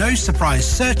price and no surprise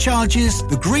surcharges,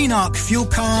 the Green Arc Fuel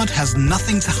Card has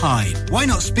nothing to hide. Why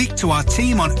not speak to our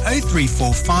team on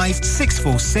 0345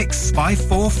 646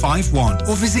 5451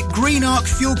 or visit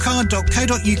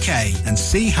greenarcfuelcard.co.uk and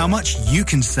see how much you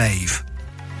can save.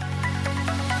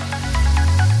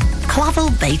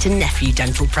 Clavel Bait and Nephew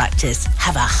Dental Practice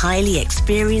have a highly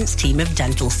experienced team of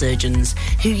dental surgeons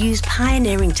who use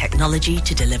pioneering technology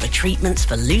to deliver treatments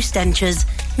for loose dentures,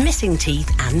 missing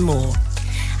teeth and more.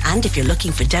 And if you're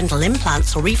looking for dental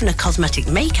implants or even a cosmetic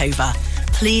makeover,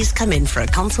 please come in for a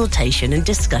consultation and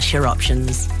discuss your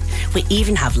options. We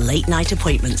even have late night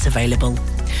appointments available.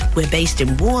 We're based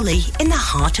in Worley in the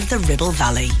heart of the Ribble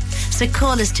Valley. So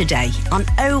call us today on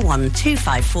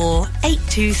 01254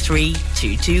 823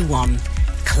 221.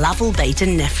 Clavel Bait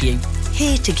and Nephew,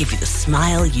 here to give you the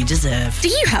smile you deserve. Do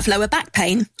you have lower back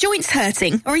pain, joints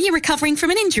hurting, or are you recovering from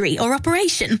an injury or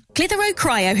operation? Clitheroe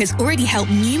Cryo has already helped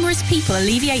numerous people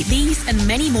alleviate these and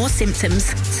many more symptoms.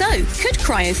 So, could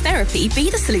cryotherapy be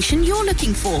the solution you're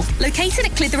looking for? Located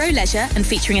at Clitheroe Leisure and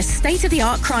featuring a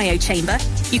state-of-the-art cryo chamber,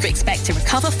 you can expect to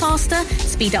recover faster,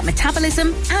 speed up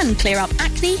metabolism, and clear up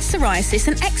acne, psoriasis,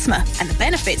 and eczema. And the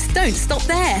benefits don't stop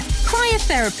there.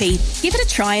 Cryotherapy. Give it a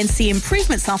try and see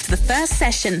improvements after the first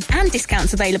session, and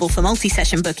discounts available for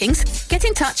multi-session bookings. Get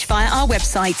in touch via our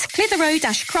website,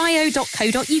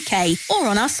 clitheroe-cryo.co.uk, or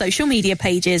on our social media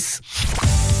pages.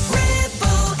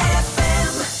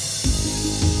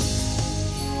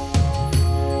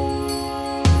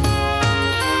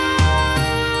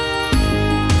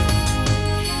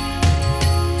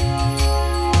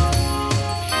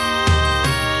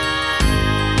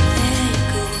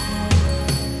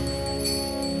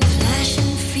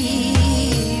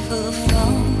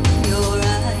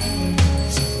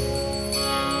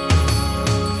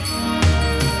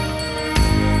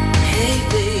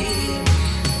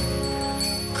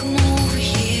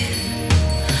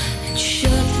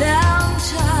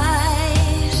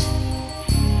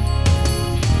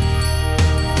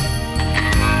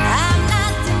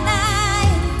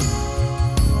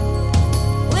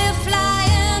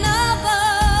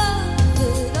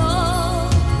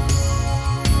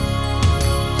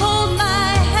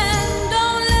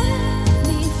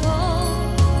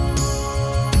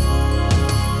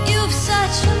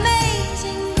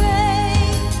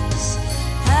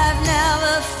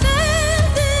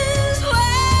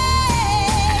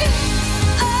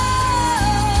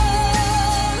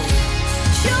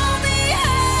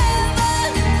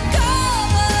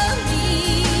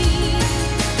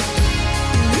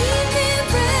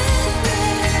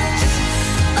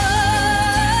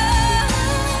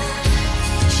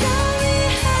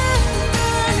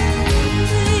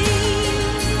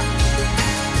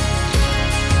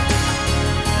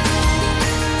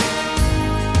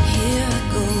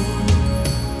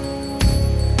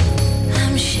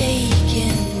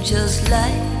 just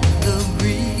like the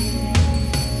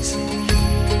breeze.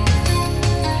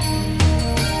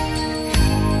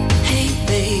 Hey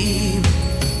babe,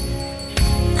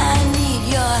 I need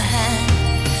your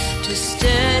hand to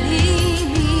steady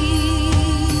me.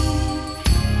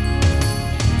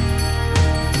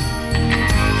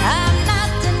 I'm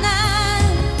not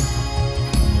denying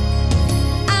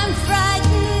I'm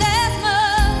frightened as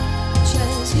much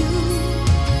as you.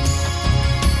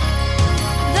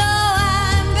 Though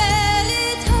I'm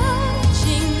barely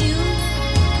touching you,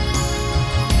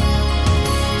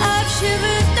 I've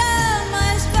shivers down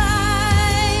my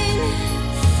spine,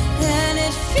 and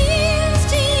it feels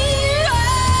divine.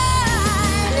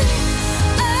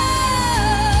 Oh,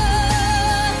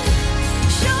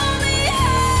 show me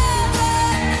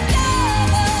heaven,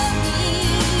 cover me,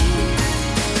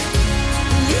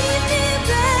 leave me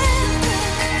breathless.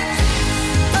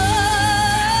 Oh,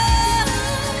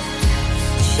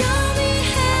 show me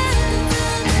heaven.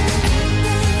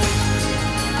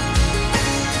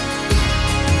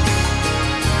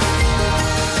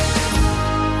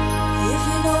 If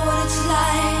you know what it's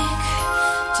like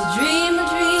to dream a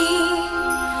dream,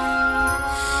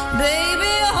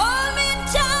 baby, hold me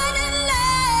tight and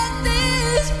let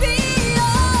this be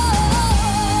heaven.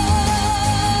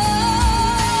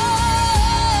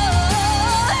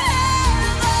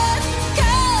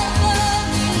 Cover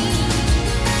me,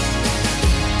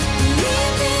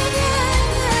 leave me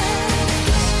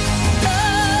breathless. Oh,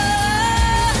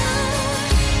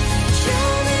 show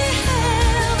me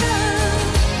heaven,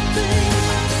 baby.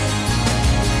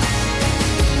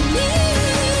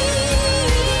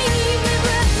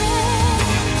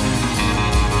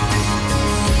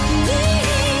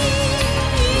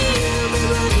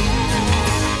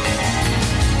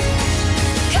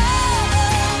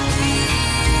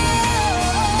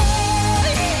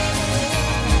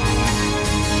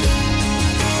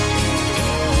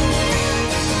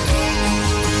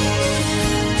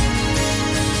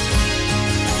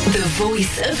 The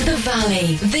voice of the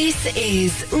valley. This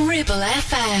is Ribble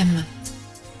FM.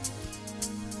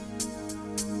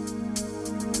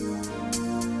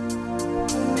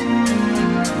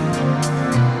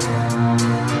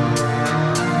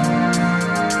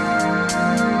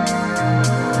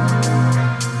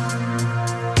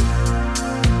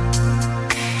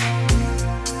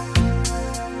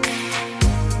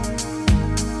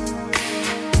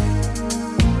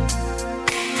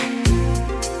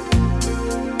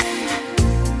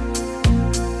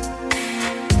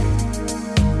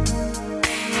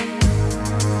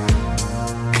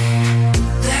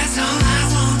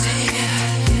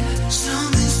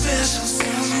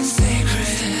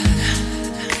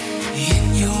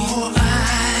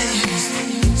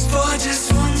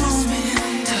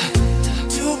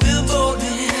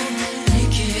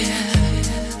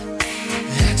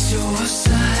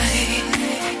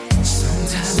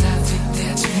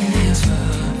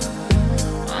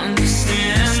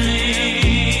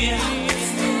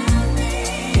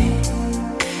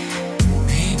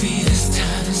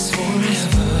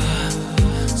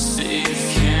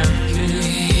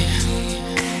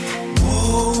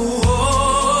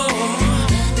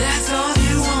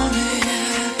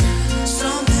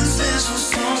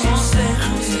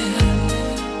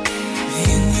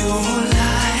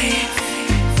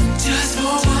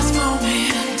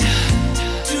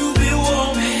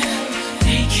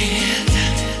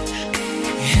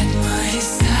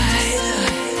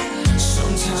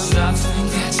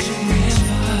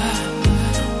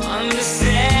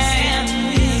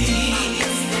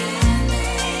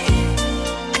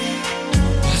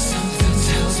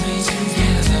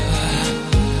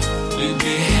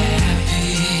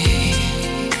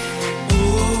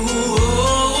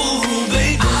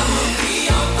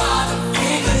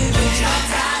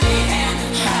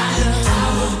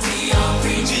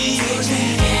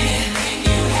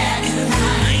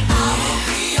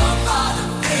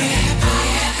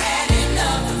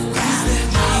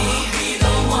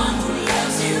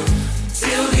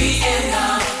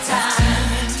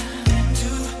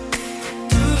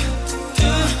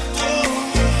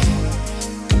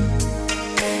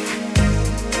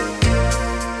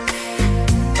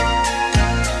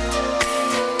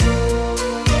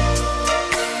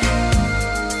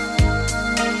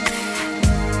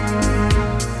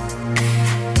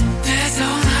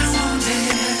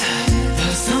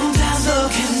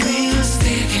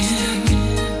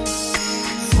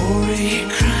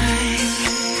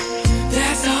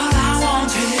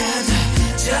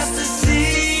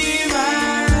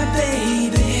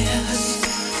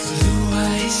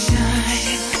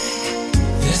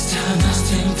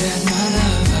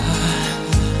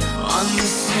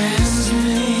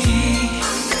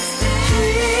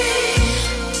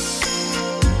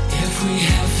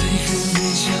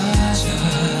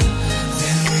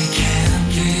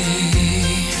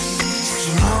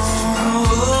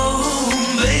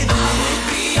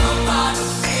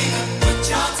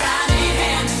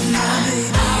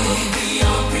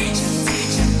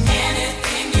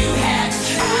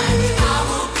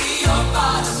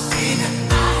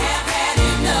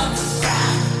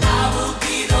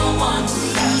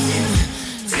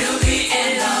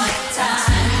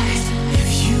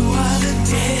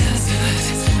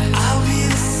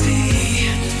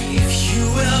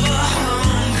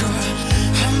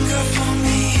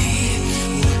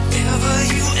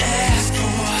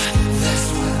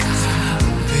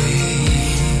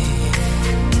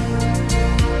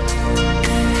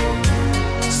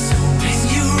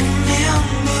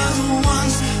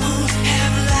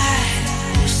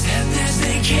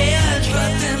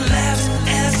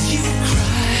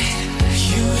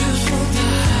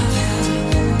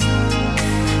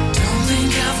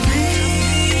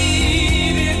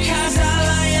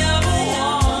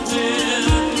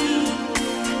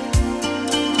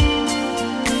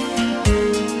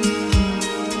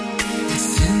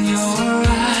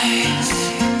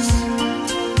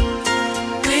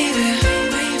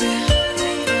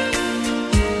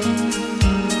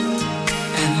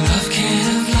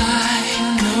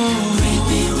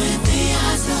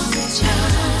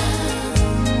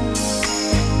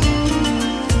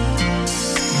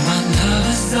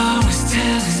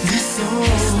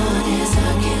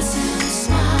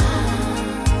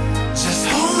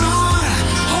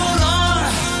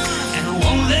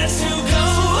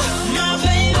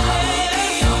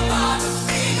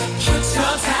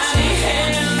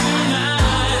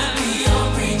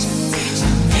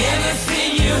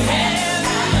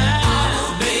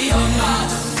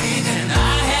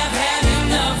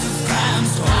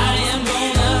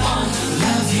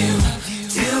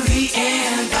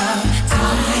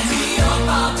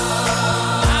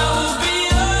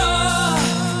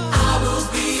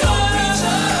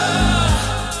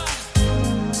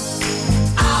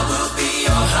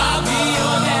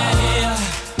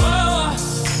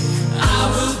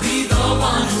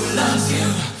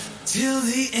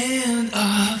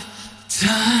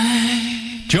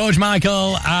 George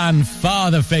Michael and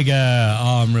Father Figure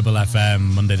on Ribble FM,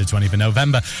 Monday the 20th of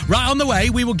November. Right on the way,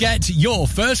 we will get your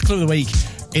first clue of the week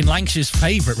in Lancashire's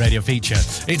favourite radio feature.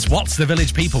 It's What's the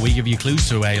Village People. We give you clues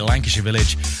to a Lancashire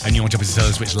village, and your job is to tell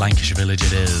us which Lancashire village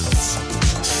it is.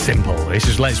 Simple. This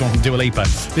is the latest one from Dua Lipa.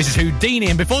 This is Houdini,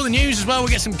 and before the news as well, we'll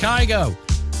get some Kygo.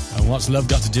 And What's Love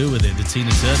Got to Do With It, the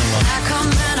Tina Turner one. I come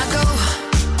and I go.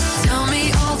 Tell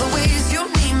me all the ways you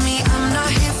need me. I'm not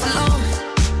here for long.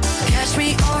 Catch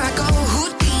me or I go.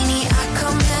 Houdini, I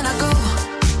come and I go.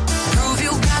 Prove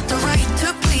you got the right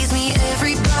to please me.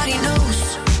 Everybody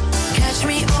knows. Catch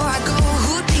me or I go.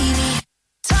 Houdini.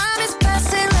 Time is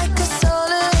passing like a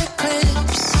solar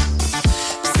eclipse.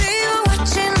 See you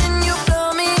watching and you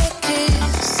blow me a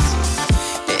kiss.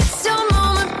 It's your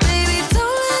moment, baby,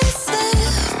 don't let it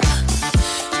slip.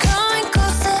 Coming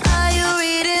closer, are you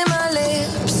reading my lips?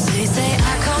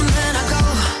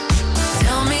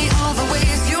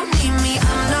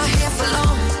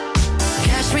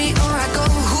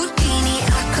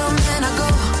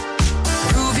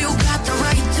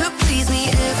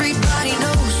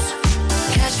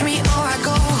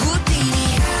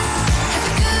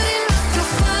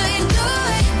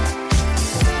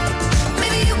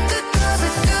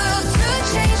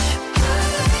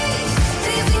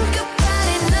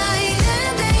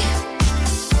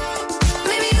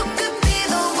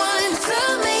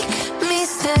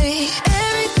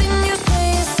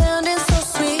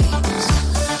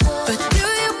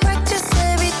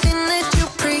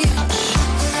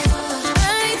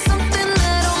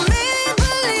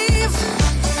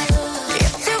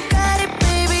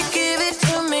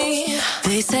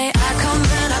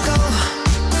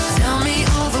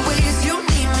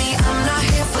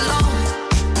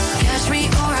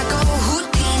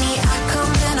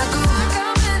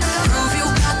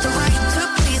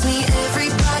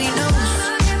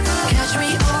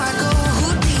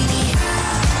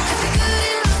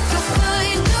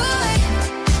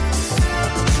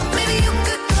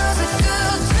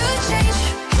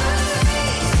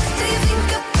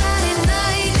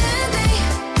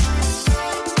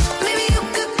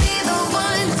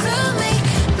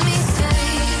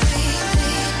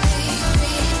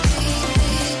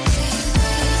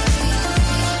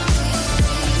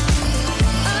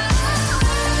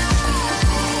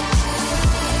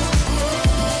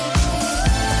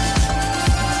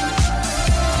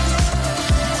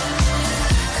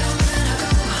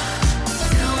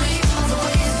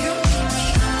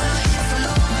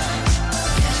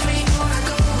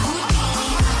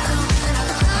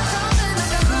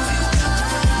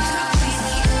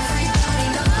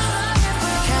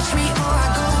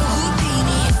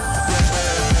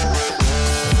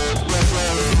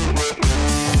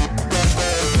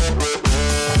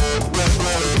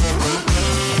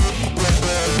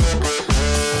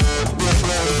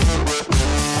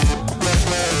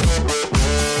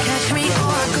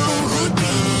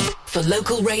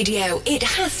 local radio, it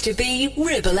has to be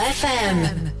Ribble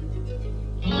FM.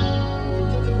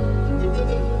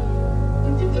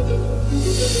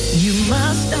 You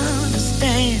must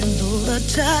understand, though the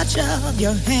touch of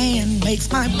your hand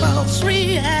makes my pulse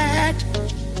react,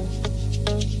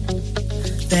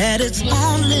 that it's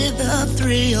only the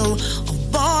thrill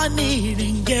of boy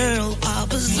meeting girl,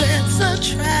 opposites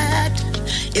attract.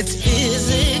 It's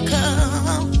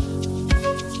physical,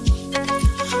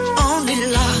 only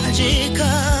logical.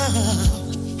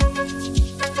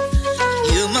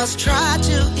 You must try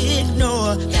to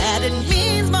ignore that it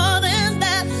means more than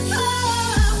that.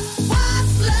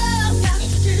 What's love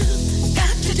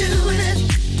got to do with it?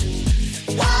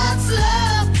 What's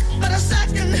love but a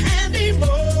second-hand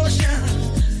emotion?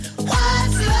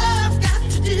 What's love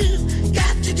got to do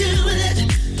with it?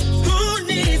 Who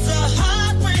needs a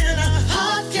heart when a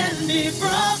heart can be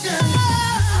broken?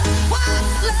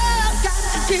 What's love got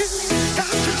to do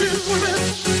with it?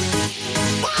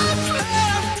 What's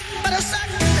love but a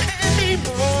second-hand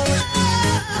emotion?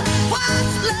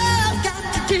 What's love got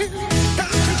to do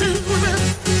with it?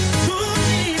 Who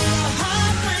needs a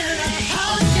heart when a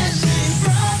heart can be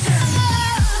broken?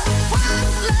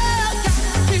 What's love got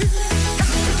to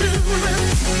do with it?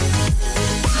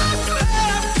 What's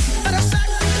love but a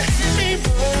second-hand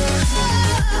emotion?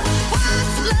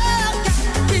 What's love got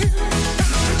to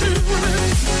do with it?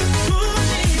 Who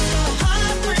needs a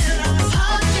heart when a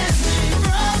heart can be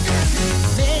broken?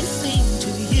 May seem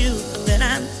to you that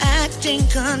I'm acting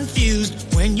confused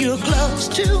when you're close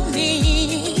to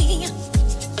me.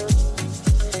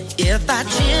 If I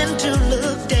tend to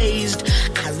look dazed,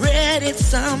 I read it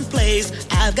someplace,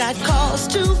 I've got cause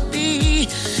to be.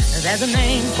 There's a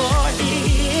name for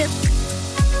it.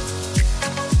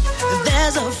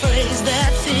 There's a phrase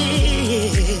that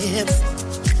fits.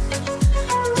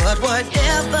 But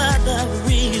whatever the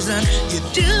reason, you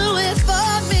do it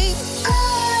for me.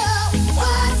 Oh,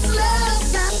 what's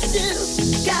love got to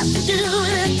do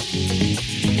with it?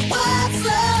 What's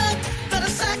love but a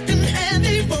second-hand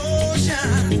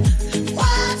emotion?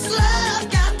 What's love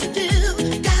got to do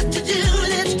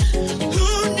with it?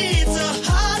 Who needs a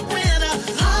heart when a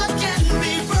heart can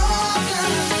be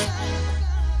broken?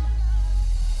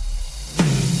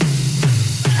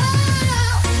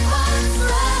 Oh, what's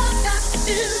love got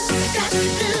to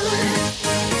do with it?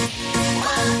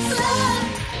 What's love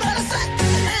but a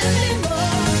second-hand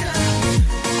emotion?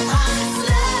 What's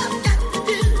love got to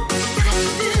do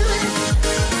with it?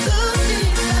 Who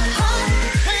needs a heart when a heart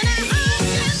can be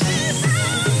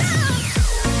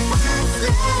broken?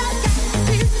 What's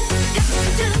love got to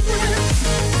do with it?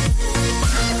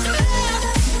 What's love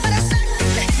but a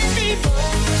second-hand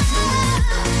emotion?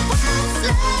 What's love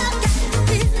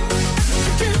got to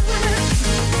do with it?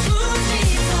 Who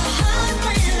needs a heart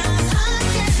when a heart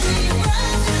can be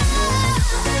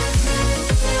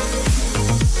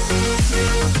broken?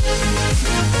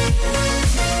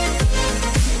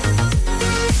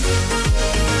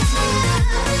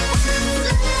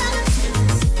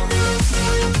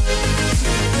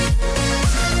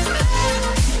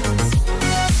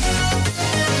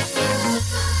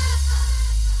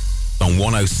 On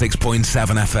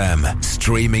 106.7 FM,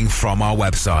 streaming from our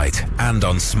website and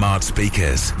on smart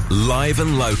speakers, live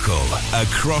and local,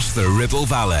 across the Ribble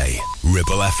Valley.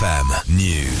 Ribble FM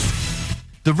News.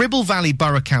 The Ribble Valley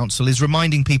Borough Council is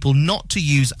reminding people not to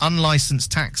use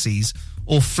unlicensed taxis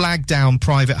or flag down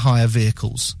private hire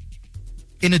vehicles.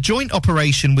 In a joint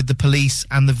operation with the police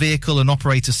and the Vehicle and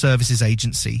Operator Services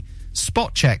Agency,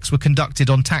 spot checks were conducted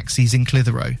on taxis in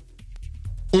Clitheroe.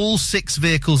 All 6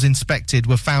 vehicles inspected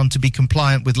were found to be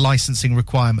compliant with licensing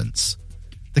requirements.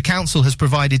 The council has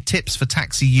provided tips for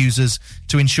taxi users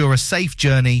to ensure a safe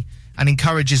journey and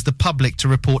encourages the public to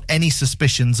report any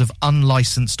suspicions of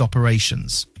unlicensed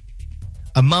operations.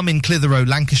 A mum in Clitheroe,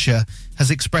 Lancashire,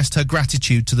 has expressed her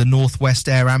gratitude to the North West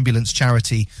Air Ambulance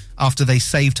charity after they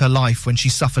saved her life when she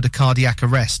suffered a cardiac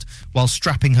arrest while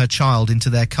strapping her child into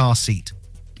their car seat.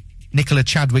 Nicola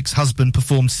Chadwick's husband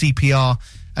performed CPR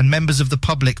and members of the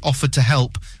public offered to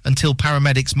help until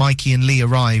paramedics Mikey and Lee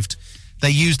arrived. They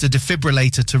used a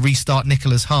defibrillator to restart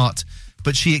Nicola's heart,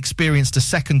 but she experienced a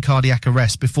second cardiac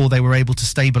arrest before they were able to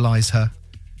stabilise her.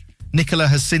 Nicola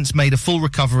has since made a full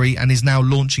recovery and is now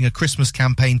launching a Christmas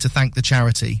campaign to thank the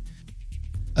charity.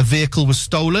 A vehicle was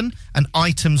stolen and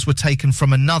items were taken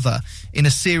from another in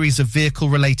a series of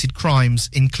vehicle-related crimes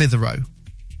in Clitheroe.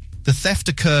 The theft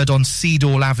occurred on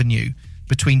Seedall Avenue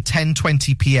between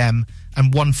 10:20pm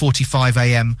and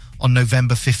 1:45am on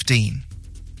November 15.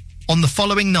 On the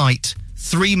following night,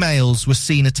 3 males were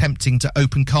seen attempting to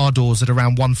open car doors at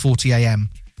around 1:40am.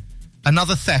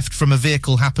 Another theft from a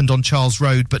vehicle happened on Charles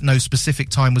Road, but no specific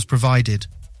time was provided.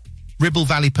 Ribble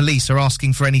Valley Police are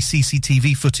asking for any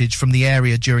CCTV footage from the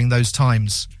area during those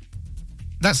times.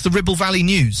 That's the Ribble Valley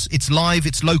News. It's live,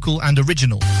 it's local and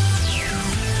original.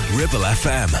 Ribble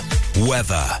FM.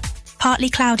 Weather. Partly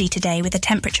cloudy today with a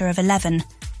temperature of 11.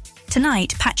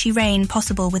 Tonight, patchy rain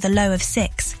possible with a low of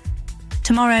 6.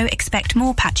 Tomorrow, expect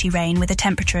more patchy rain with a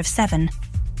temperature of 7.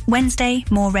 Wednesday,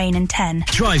 more rain and 10.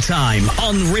 Drive Time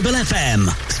on Ribble FM.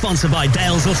 Sponsored by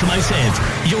Dales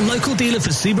Automotive, your local dealer for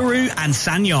Subaru and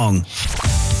SsangYong.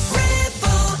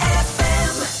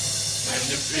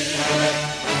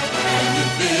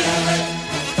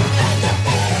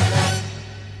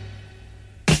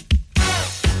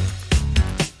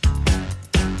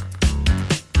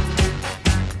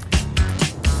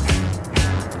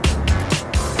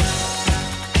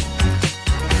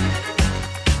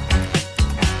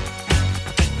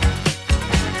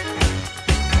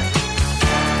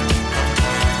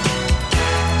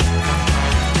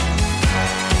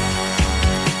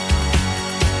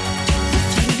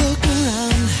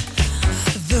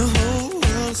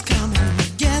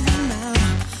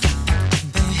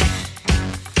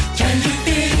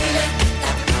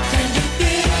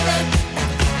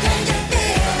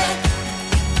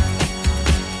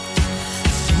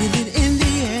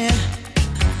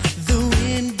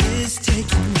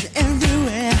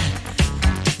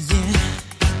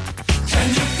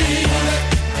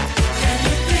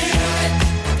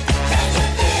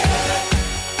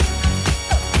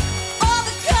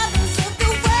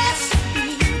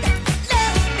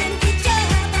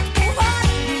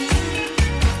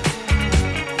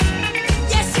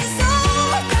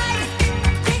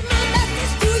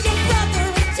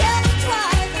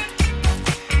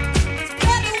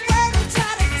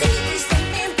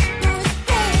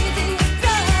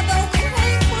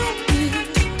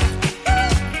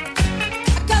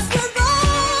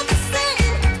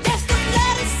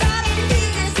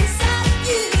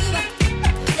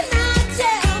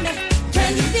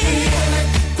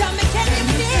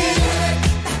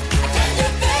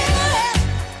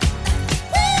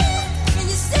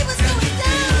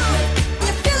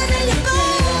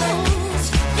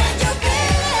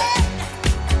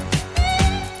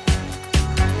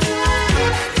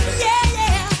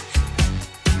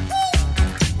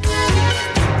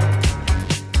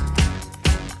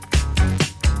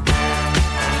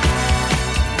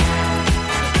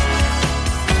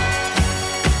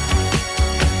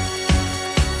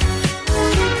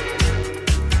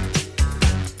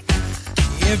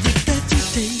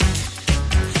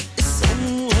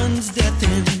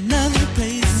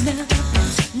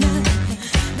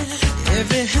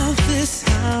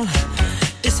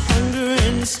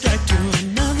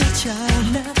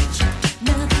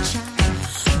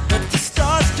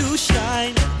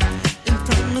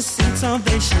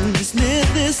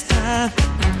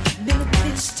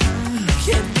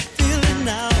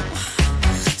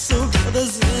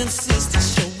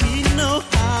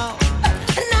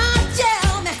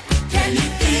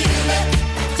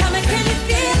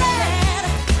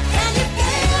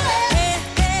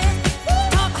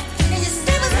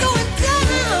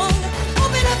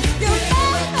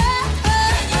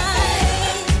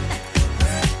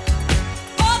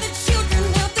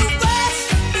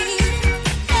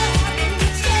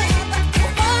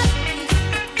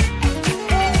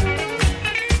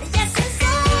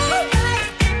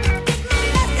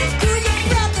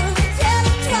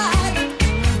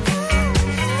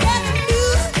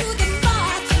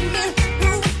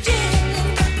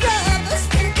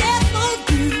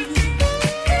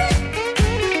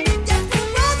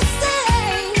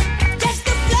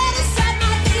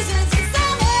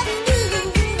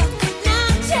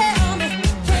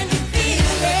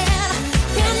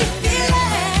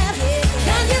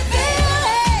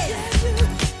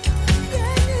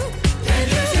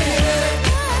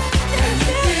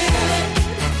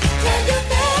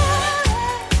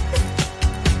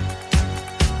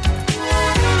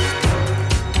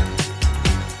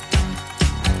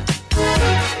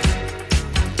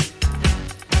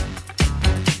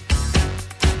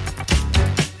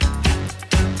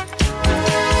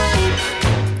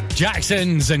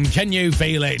 Jacksons and Can You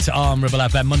Feel It on Ribble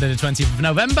FM, Monday the 20th of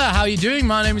November. How are you doing?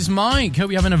 My name is Mike.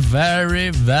 Hope you're having a very,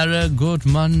 very good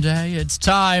Monday. It's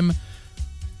time.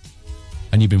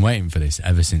 And you've been waiting for this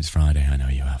ever since Friday. I know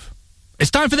you have.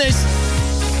 It's time for this.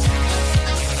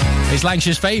 It's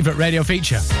Lancashire's favourite radio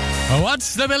feature.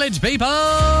 What's the Village, people?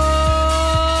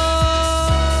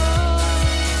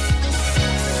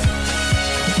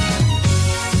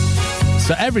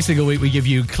 So every single week we give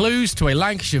you clues to a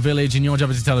Lancashire village and your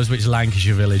job is to tell us which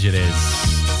Lancashire village it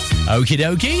is. Okie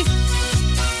dokie.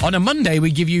 On a Monday,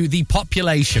 we give you the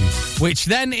population, which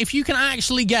then, if you can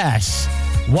actually guess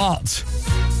what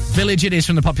village it is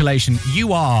from the population,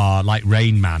 you are like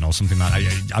Rain Man or something like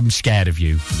that. I'm scared of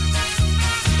you.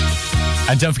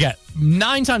 And don't forget,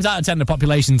 9 times out of 10, the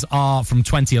populations are from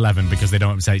 2011 because they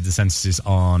don't update the censuses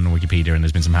on Wikipedia and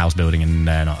there's been some house building and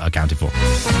they're not accounted for.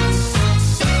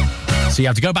 So you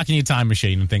have to go back in your time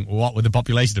machine and think, what would the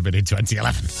population have been in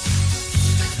 2011?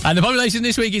 And the population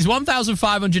this week is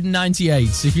 1,598.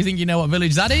 So if you think you know what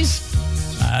village that is,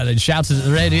 then shout it at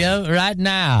the radio right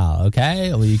now,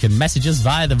 okay? Or you can message us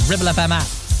via the Ribble FM app.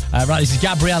 Right, this is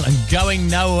Gabrielle and Going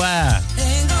Nowhere.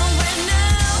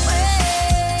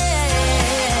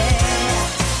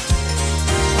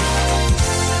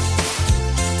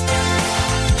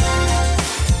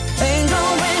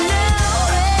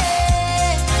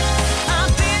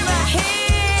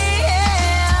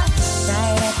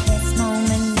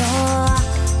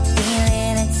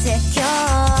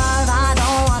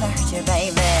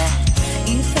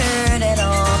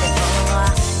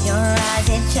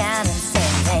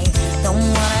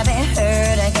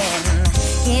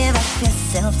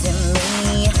 Yourself to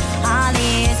me, all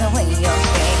is away your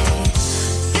way.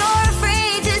 You're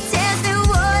afraid to test the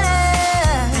water.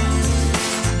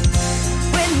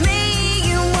 With me,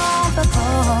 you won't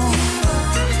fall.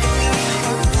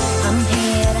 I'm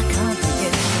here to comfort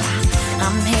you.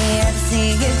 I'm here to see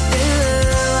you through.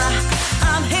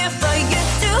 I'm here for you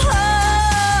to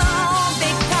hold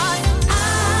because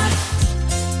I'm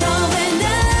going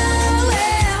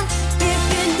nowhere. If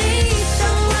you need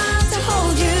someone to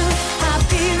hold you, I'll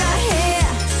be right here.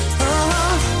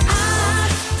 Oh, I'm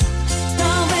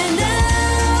going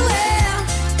nowhere.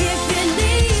 If you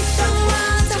need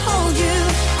someone to hold you,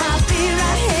 I'll be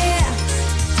right here.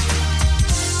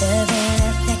 Love and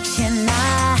affection, I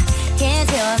can't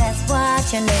tell that's what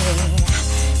you need.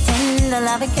 Tender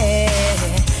love and care,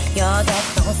 you're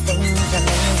those things to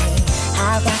me.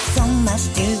 I've got so much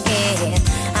to give,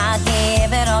 I'll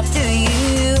give it all to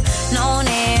you. No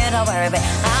need to worry, but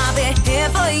I'll be here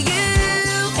for you.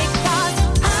 Because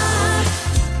I'm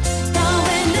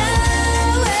going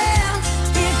nowhere.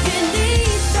 If you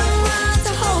need someone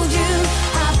to hold you,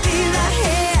 I'll be right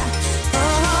here.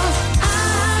 Oh,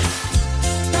 I'm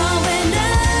going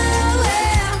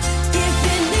nowhere. If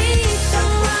you need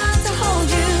someone to hold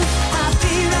you, I'll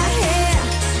be right here.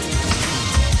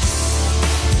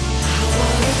 I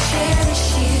wanna cherish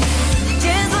you,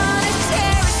 just wanna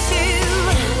cherish you.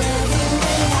 Love you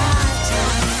a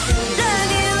lifetime through.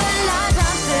 Love you a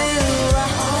lifetime through.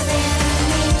 All that I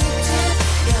need to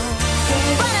know,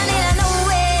 what I need to know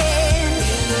is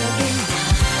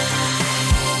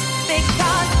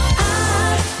because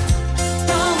I'm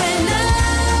going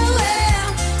nowhere.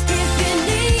 If you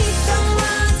need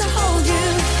someone to hold you,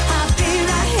 I'll be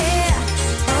right here.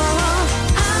 Oh,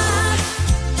 I'm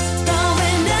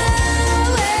going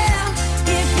nowhere.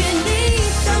 If you need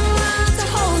someone to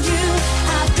hold you,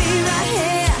 I'll be right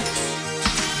here.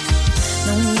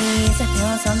 No need to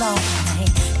feel so lonely,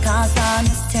 'cause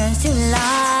darkness turns to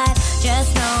light. Just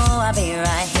know I'll be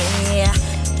right here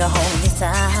to hold you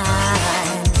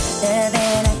tight. Love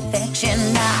and affection,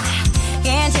 I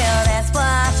can't tell that's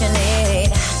what you need.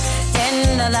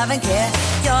 Tender love and care,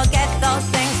 you'll get those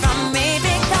things from me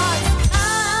because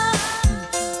I'm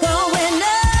going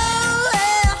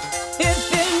nowhere. If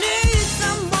you need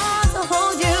someone to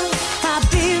hold you, I'll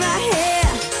be right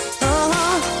here. Oh,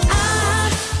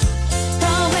 I'm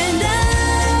going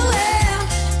nowhere.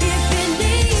 If you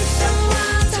need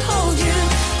someone to hold you,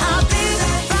 I'll be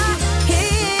right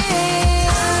here.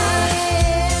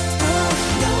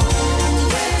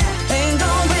 Ain't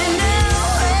going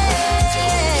nowhere.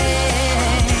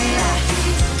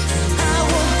 I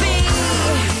will be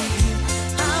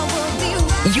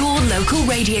right. Your local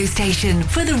radio station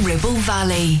for the Ribble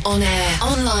Valley. On air,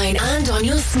 online and on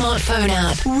your smartphone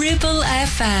app. Ribble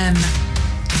FM.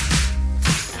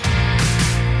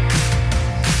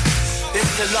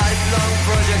 It's a lifelong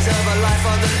project of a life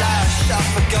on the lash. I've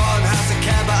forgotten how to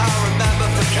care, but I'll remember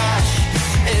for cash.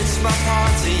 It's my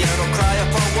party and I'll cry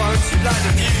if I want to. Light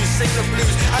the views, sing the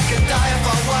blues, I can die if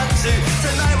I want to.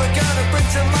 Tonight we're gonna bring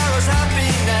tomorrow's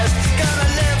happiness. Gonna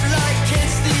live like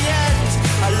it's the end.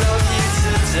 I love you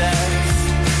to death,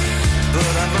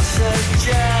 but I must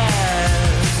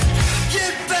suggest you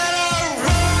better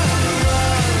run,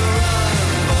 run, run,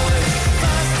 boy,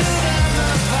 faster than the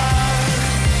bus,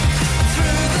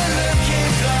 through the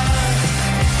looking glass.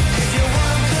 If you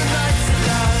want the night to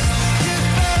last, you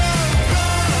better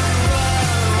run, run,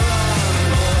 run,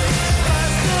 boy,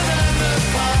 faster than the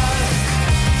bus,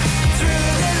 through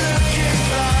the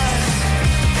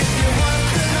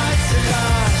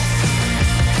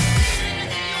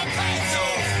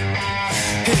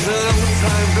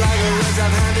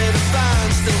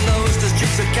still knows the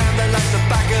streets of Camden like the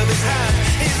back of his hand.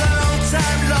 He's an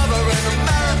old-time lover and a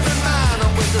marathon man,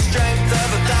 and with the strength of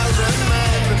 1,000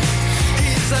 men.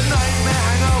 He's a nightmare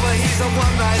hangover, he's a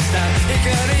one-night stand. He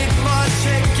can eat more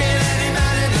chicken than any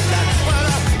man in the land. Well,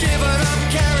 I've given up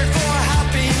caring for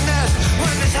happiness.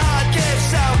 When his heart gives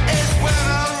out, it's when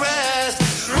I rest.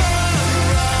 Run,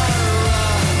 run,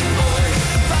 run, boy,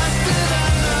 faster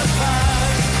than the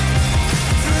past.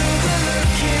 Through the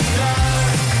looking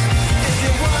glass. If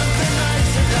you want the night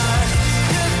to last,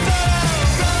 you better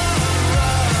run,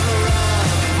 run, run,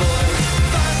 boy,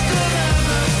 faster than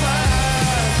the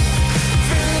past.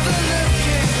 Through the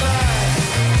looking glass.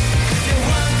 If you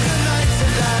want the night to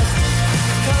last,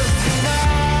 'cause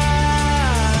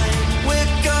tonight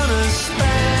we're gonna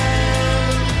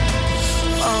spend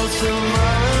all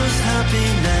tomorrow's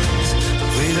happiness.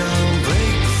 We don't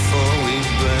break before we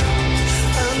burn.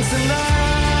 And tonight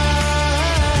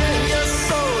your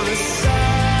soul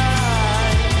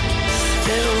aside,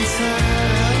 it'll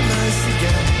turn out nice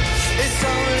again. It's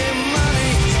only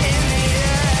money in the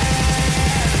end.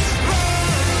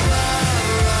 Run, run,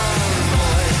 run,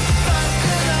 boy,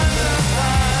 faster than the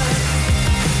past.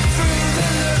 Through the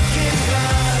looking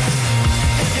glass.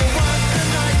 If you want the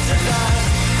night to last,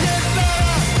 you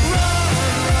better run,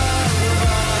 run,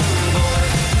 run, boy,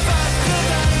 faster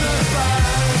than the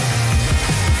past.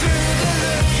 Through the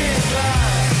looking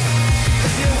glass.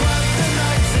 If you want the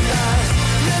night to last,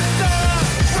 you better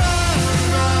run,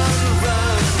 run,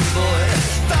 run, boy,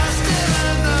 faster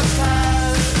than the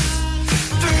past.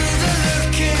 Through the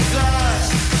looking glass.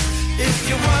 If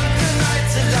you want the night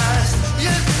to last,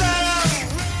 you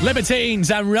better.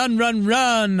 Libertines and Run, Run,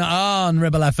 Run on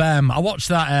Ribble FM. I watched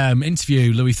that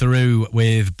interview, Louis Theroux,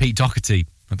 with Pete Doherty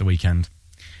at the weekend.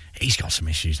 He's got some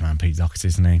issues, man, Pete Doherty,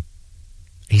 isn't he?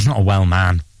 He's not a well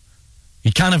man.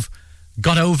 He kind of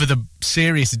got over the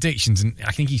serious addictions, and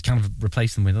I think he's kind of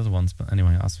replaced them with other ones. But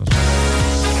anyway, that's what.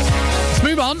 Let's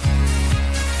move on.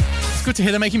 It's good to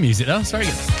hear they're making music, though. It's very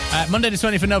good. Monday the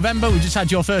 20th of November, we just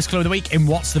had your first clue of the week in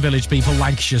What's the Village People,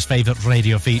 Lancashire's favourite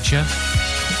radio feature.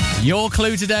 Your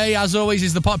clue today, as always,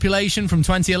 is the population from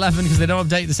 2011, because they don't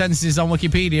update the censuses on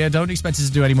Wikipedia. Don't expect us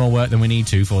to do any more work than we need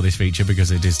to for this feature,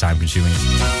 because it is time-consuming.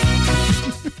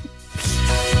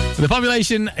 The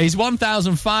population is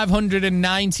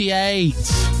 1,598.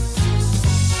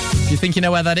 If you think you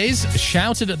know where that is,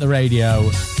 shout it at the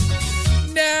radio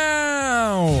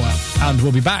now. And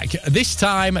we'll be back this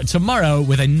time tomorrow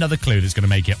with another clue that's going to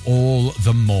make it all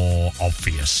the more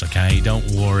obvious, okay? Don't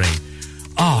worry.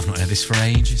 Oh, I've not heard this for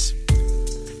ages.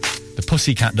 The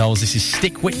Pussycat Dolls, this is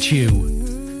Stick With You.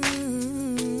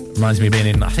 Reminds me of being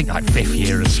in, I think, like 5th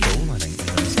year of school, I think.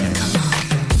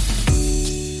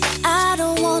 I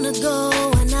don't wanna go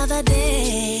another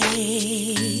day,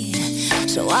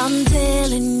 so I'm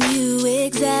telling you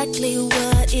exactly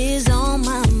what is on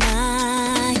my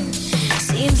mind.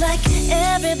 Seems like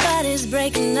everybody's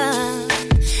breaking up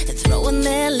and throwing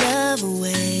their love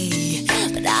away,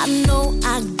 but I know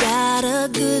I got a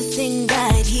good thing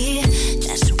right here.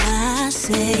 That's why I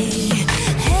say,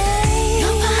 hey,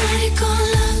 nobody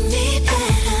gonna love me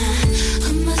better. I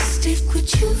must stick with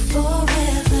you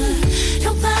forever.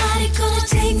 Nobody gonna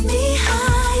take me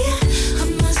higher. I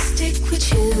must stick with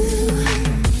you.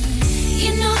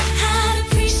 You know how to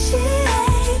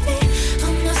appreciate me. I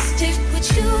must stick with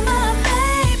you, my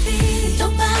baby.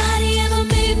 Nobody ever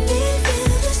made me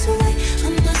feel this way. I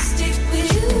must stick with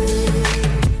you.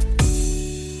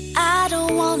 I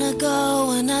don't wanna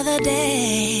go another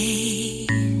day,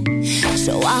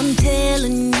 so I'm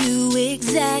telling you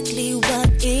exactly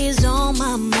what is on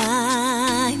my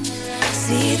mind.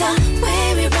 See the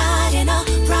way we ride in our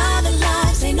private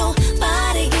lives, ain't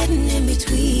nobody getting in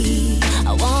between.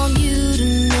 I want you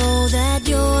to know that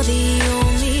you're the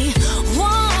only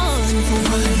one for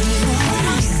me.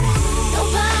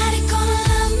 Nobody gonna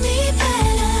love me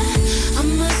better. I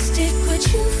must stick with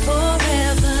you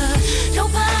forever.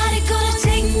 Nobody gonna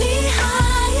take me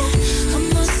higher. I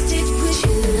must stick with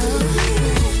you.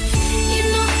 You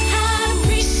know how to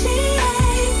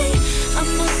appreciate me. I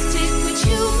must stick with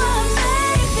you, my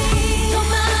baby.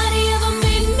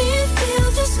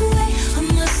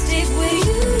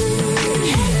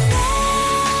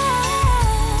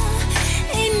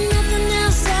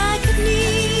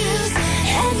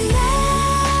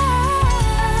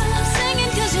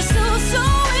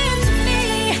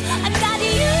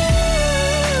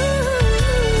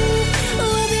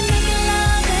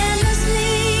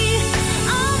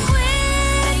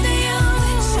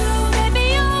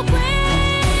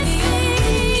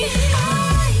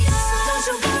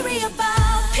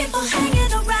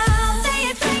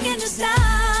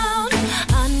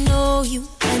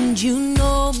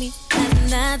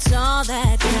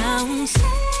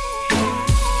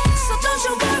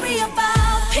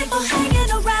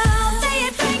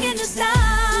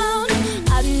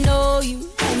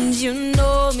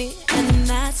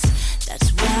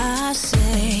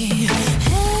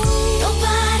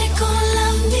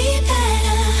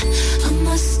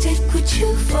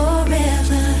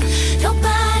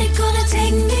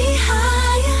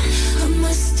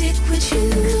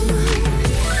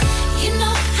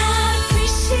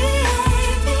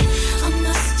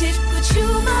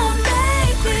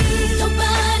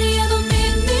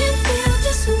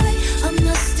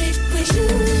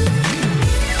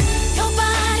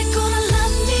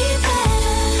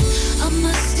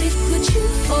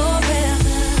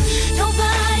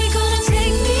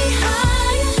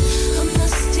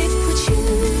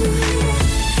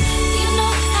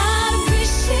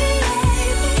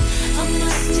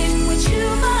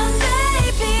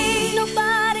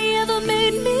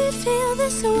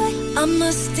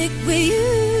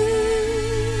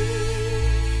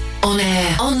 On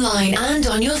air, online and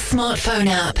on your smartphone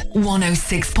app.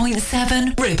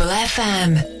 106.7 Ribble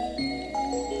FM.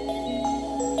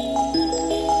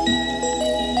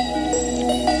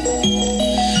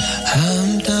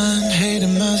 I'm done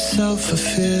hating myself for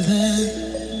feeling.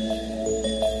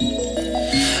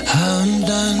 I'm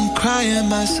done crying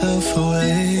myself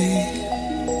away.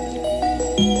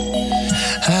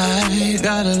 I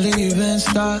gotta leave and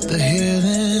start the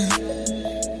healing.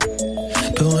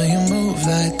 But when you move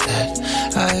like that,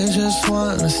 I just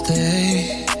wanna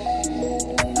stay.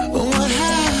 What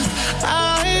have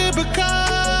I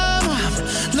become? I'm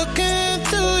looking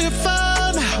through your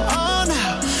phone now, oh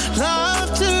now. Love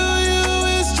to you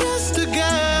is just a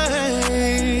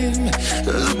game.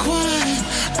 Look what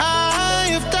I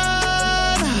have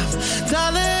done. I'm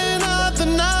dialing up the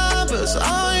numbers,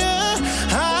 oh yeah.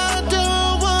 I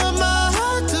don't want my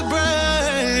heart to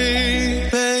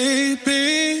break,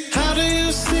 baby. How do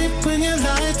you sleep when you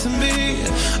lie to me?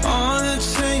 All that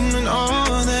shame and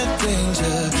all that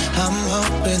danger. I'm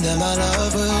hoping that my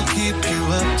love will keep you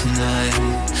up tonight,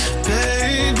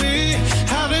 baby.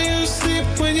 How do you sleep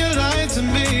when you lie to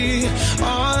me?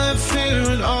 All that fear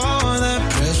and all that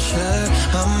pressure.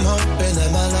 I'm hoping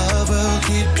that my love will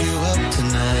keep you up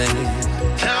tonight.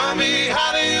 Tell me,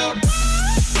 how do you?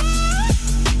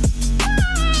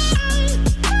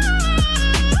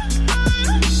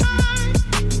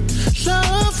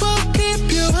 Love will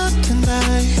keep you up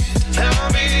tonight. Tell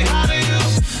me, how do you?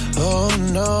 Oh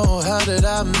no, how did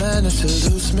I manage to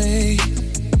lose me?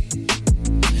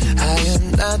 I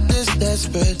am not this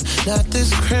desperate, not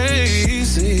this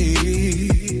crazy.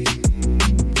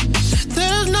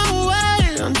 There's no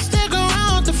way I'm sticking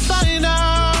around to find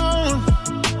out.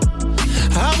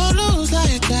 I won't lose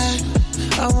like that,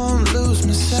 I won't lose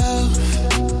myself.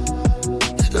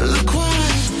 Look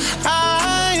what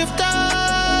I have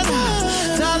done,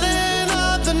 dialing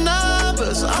up the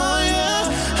numbers, oh yeah.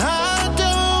 I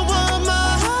don't want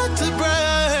my heart to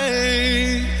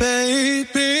break,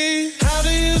 baby. How do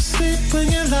you sleep when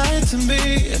you lie to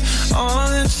me? All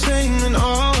that shame and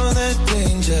all that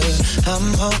danger.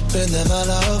 I'm hoping that my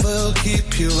love will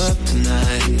keep you up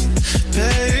tonight,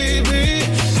 baby.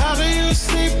 How do you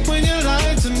sleep when you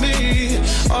lie to me?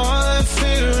 All that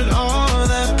fear and all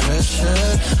that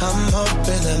pressure. I'm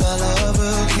hoping that my love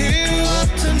will keep you up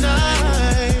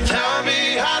tonight. Tell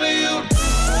me, how do you?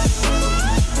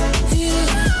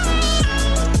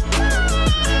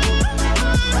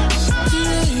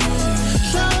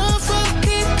 Love will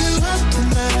keep you up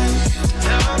tonight.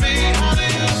 Tell me, how do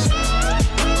you?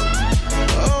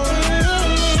 Oh,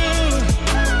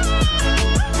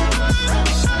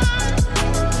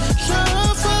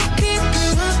 love will keep you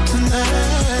up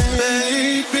tonight,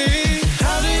 baby.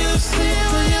 How do you sleep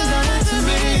when you lie to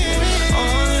me?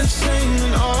 All that shame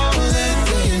and all that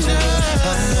danger.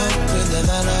 I'm hoping that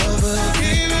my love will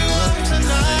keep you up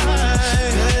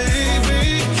tonight,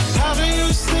 baby. How do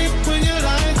you sleep when you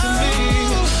lie to me?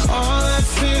 All that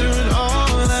fear and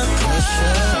all that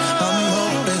pressure. I'm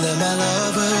hoping that my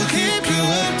love will keep you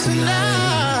up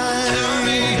tonight. Tell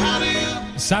me, how do you?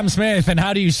 Sam Smith and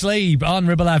How Do You Sleep on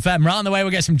Ribble FM. Right on the way,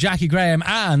 we'll get some Jackie Graham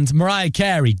and Mariah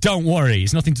Carey. Don't worry,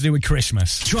 it's nothing to do with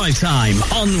Christmas. Drive Time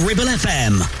on Ribble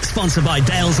FM. Sponsored by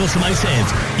Dales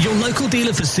Automotive, your local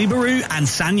dealer for Subaru and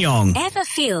SsangYong. Ever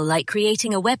feel like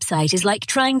creating a website is like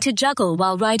trying to juggle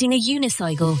while riding a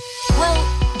unicycle?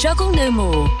 Well, juggle no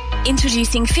more.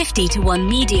 Introducing 50-1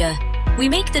 Media. We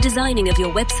make the designing of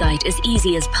your website as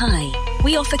easy as pie.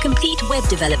 We offer complete web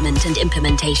development and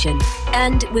implementation.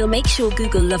 And we'll make sure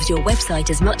Google loves your website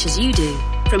as much as you do.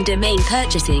 From domain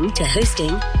purchasing to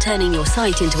hosting, turning your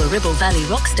site into a Ribble Valley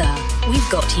rockstar, we've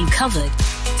got you covered.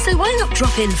 So why not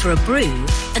drop in for a brew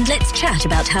and let's chat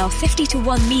about how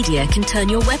 50-1 Media can turn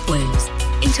your web woes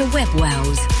into web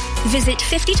wows. Visit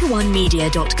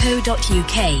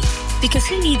 50to1media.co.uk, because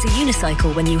who needs a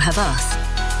unicycle when you have us?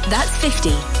 That's 50,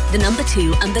 the number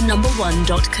 2 and the number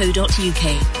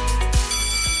 1.co.uk.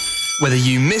 Whether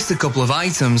you missed a couple of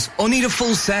items or need a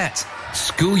full set,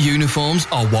 school uniforms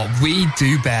are what we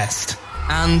do best.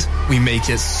 And we make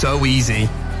it so easy.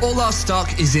 All our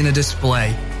stock is in a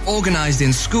display, organised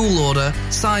in school order,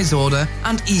 size order,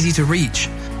 and easy to reach.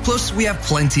 Plus, we have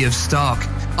plenty of stock.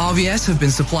 RVS have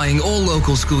been supplying all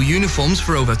local school uniforms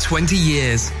for over 20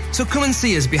 years. So come and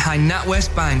see us behind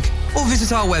NatWest Bank or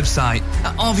visit our website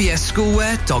at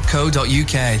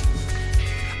rvsschoolwear.co.uk.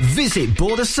 Visit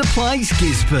Border Supplies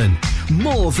Gisborne.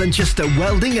 More than just a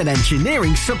welding and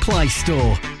engineering supply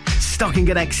store. Stocking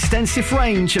an extensive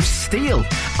range of steel,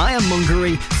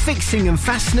 ironmongery, fixing and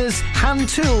fasteners, hand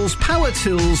tools, power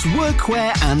tools,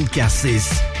 workwear and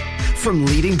gases. From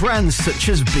leading brands such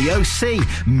as BOC,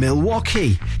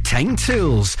 Milwaukee, Tang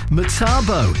Tools,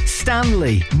 Metabo,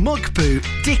 Stanley, Muck Boot,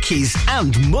 Dickies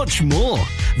and much more.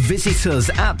 Visit us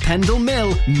at Pendle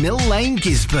Mill, Mill Lane,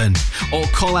 Gisborne, or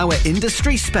call our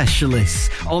industry specialists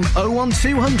on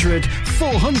 01200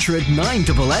 400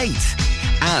 988.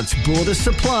 At Border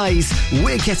Supplies,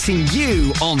 we're getting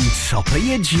you on top of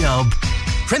your job.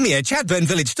 Premier Chatburn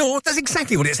Village Store does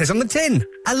exactly what it says on the tin.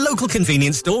 A local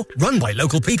convenience store run by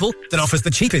local people that offers the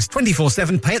cheapest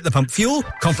 24/7 pay-at-the-pump fuel,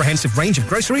 comprehensive range of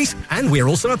groceries, and we're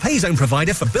also a pay zone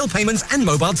provider for bill payments and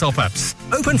mobile top-ups.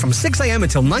 Open from 6 a.m.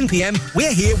 until 9 p.m.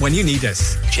 We're here when you need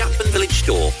us. Chatburn Village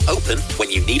Store. Open when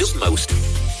you need us most.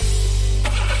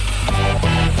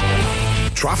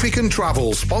 Traffic and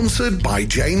Travel, sponsored by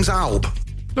James Alb.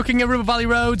 Looking at Ribble Valley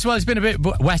roads, well, it's been a bit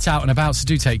wet out and about, so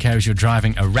do take care as you're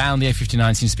driving around. The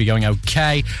A59 seems to be going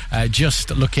okay.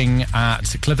 Just looking at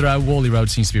Clitheroe, Worley Road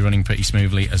seems to be running pretty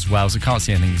smoothly as well, so can't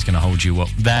see anything that's going to hold you up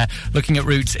there. Looking at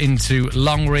routes into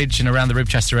Longridge and around the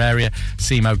Ribchester area,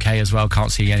 seem okay as well.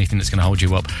 Can't see anything that's going to hold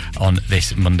you up on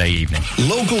this Monday evening.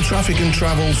 Local Traffic and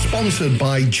Travel, sponsored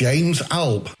by James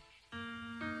Alb.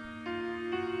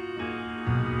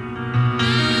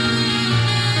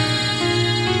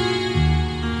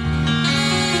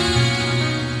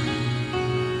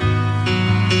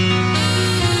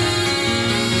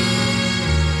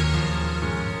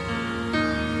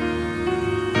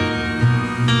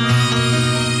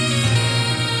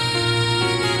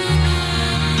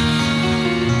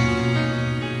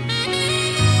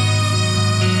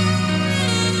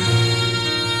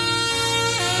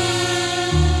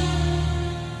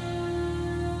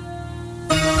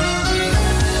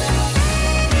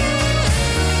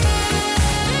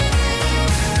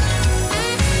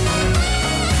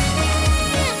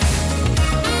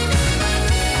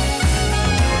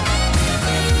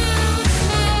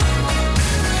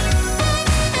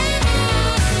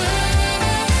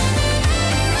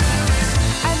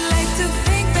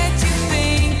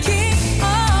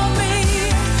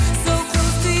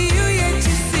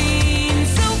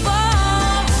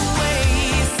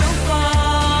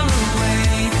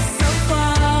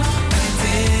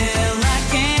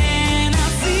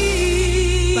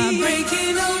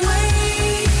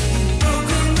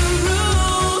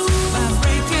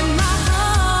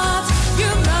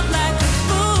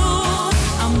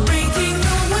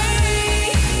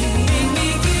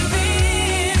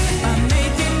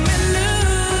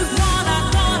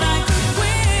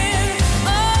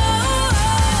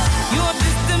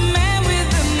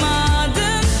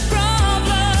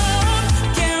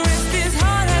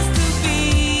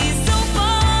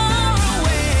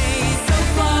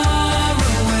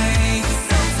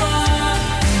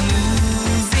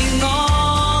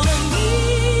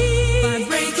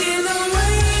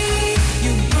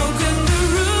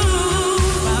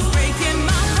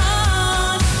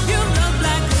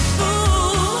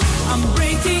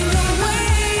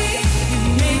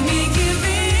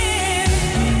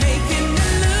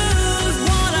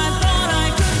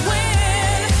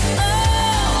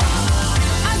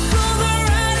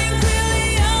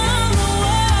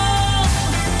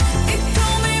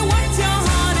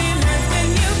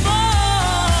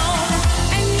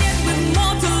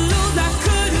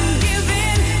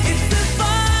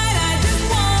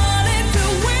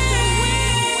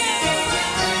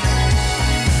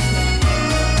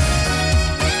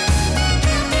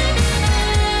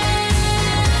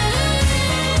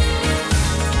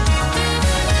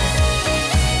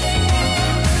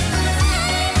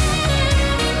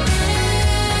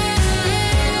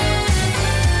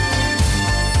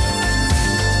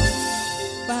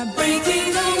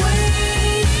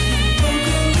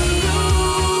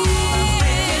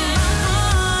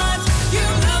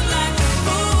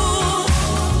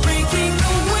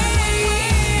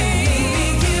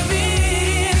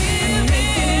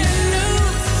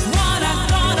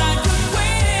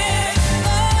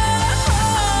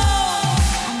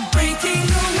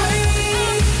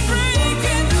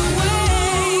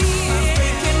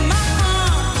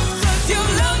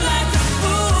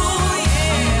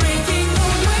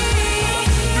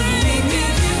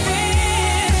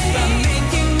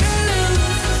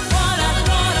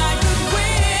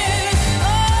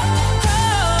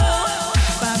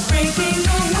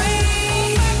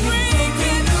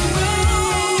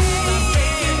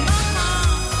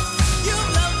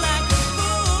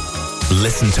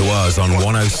 Listen to us on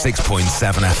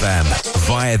 106.7 FM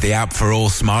via the app for all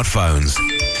smartphones.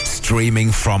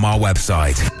 Streaming from our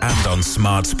website and on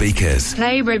smart speakers.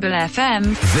 Play Ribble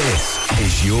FM. This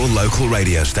is your local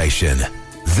radio station.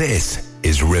 This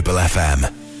is Ribble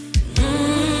FM.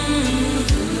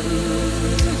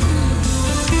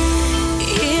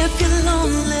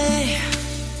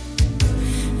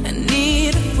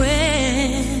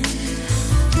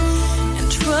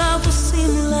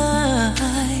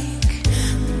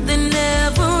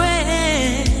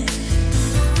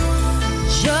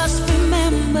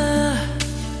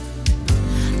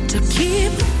 to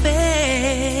keep the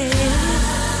faith.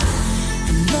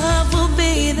 And love will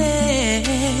be there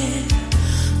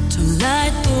to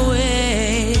light the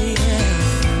way.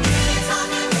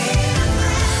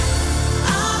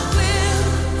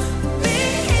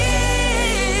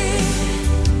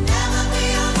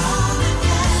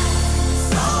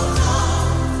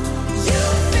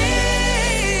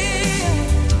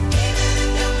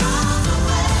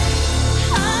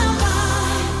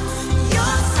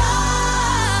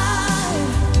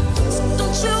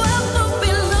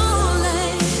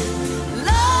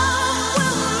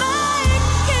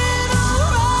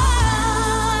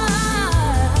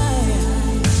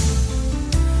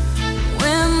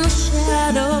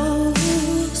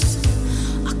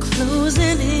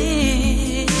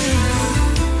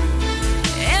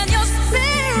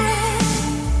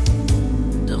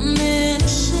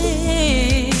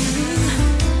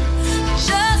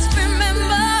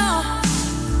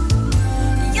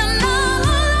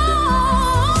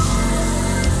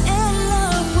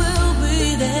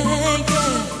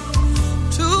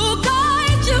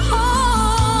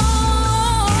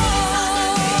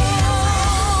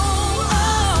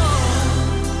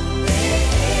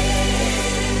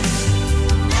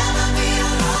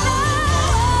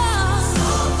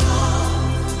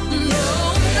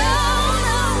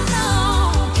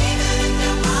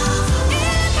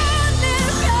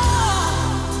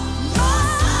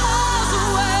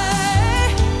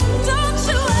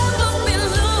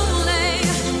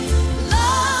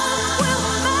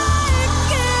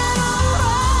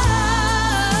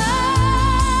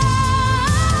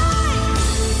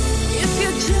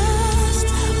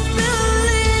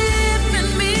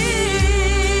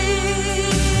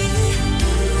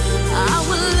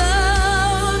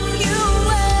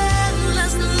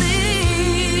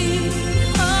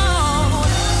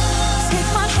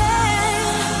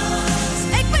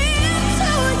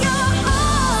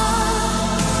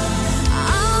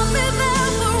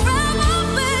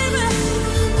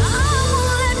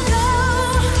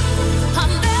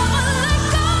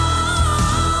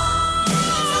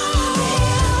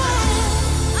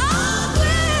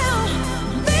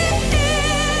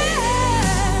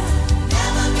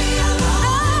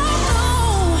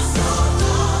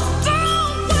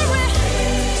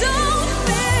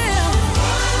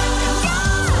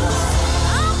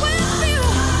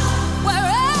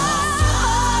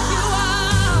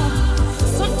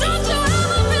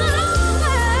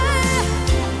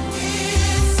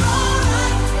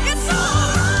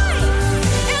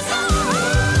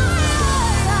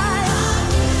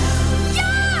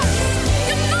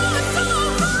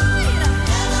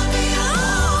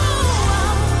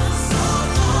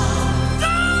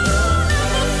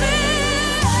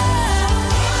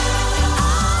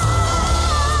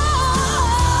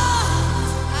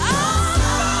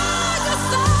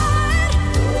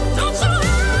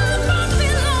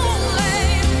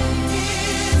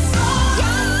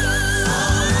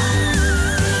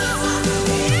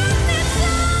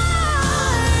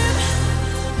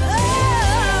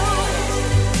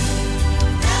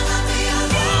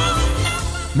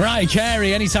 Mariah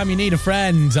Carey, anytime you need a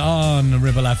friend on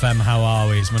Ribble FM. How are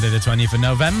we? It's Monday the 20th of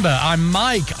November. I'm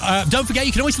Mike. Don't forget,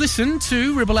 you can always listen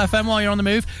to Ribble FM while you're on the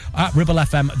move at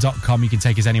ribblefm.com. You can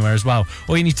take us anywhere as well.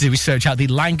 All you need to do is search out the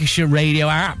Lancashire Radio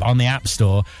app on the App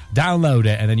Store, download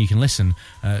it, and then you can listen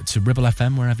to Ribble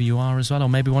FM wherever you are as well, or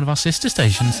maybe one of our sister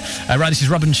stations. Right, this is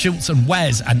Robin Schultz and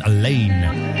Wes and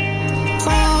Elaine.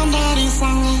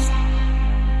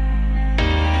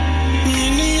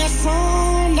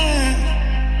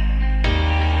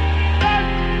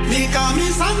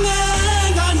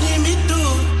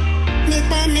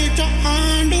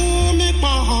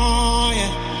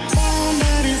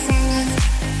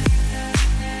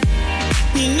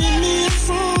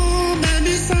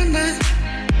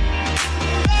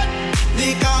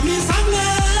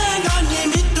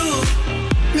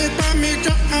 Me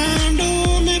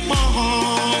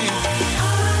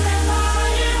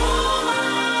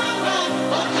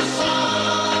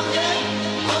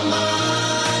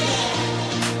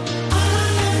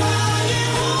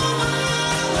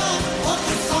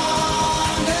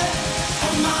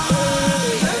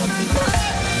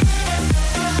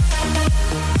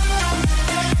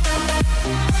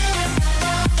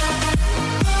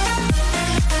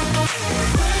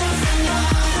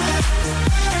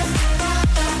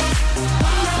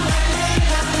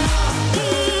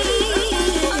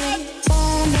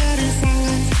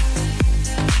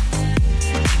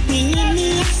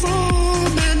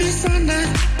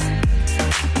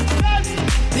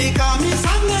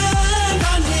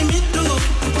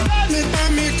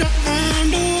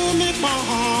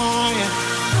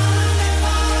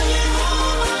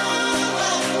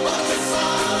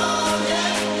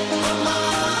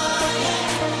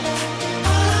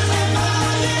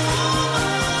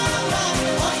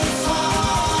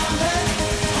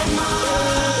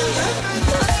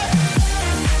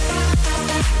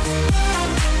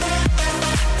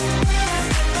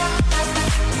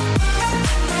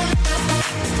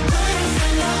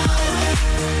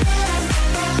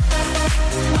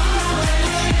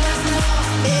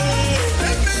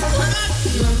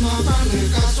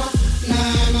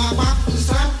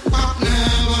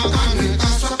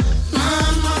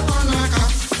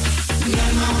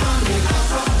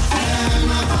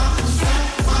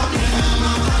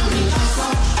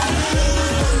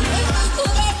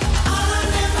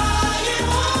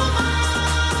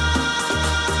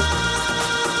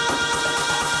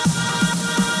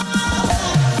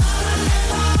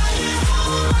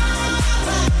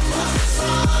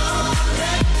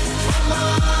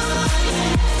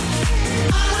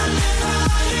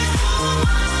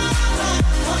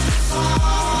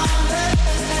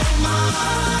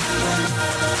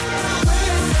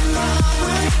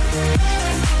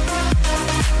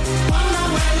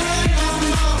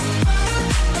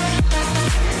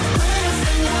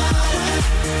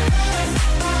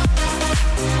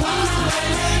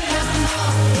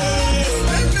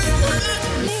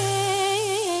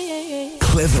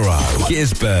Clitheroe,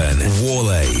 Gisburn,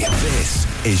 Worley. This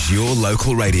is your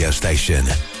local radio station.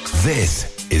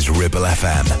 This is Ribble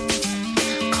FM.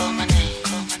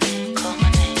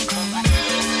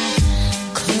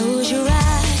 Close your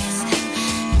eyes,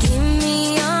 give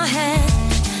me your hand,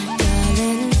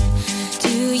 darling.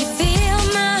 Do you feel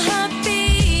my heart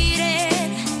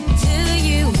beating? Do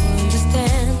you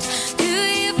understand? Do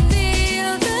you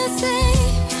feel the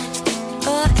same?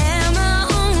 Or am I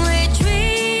only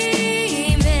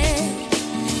dreaming?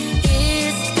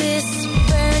 Is this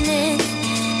burning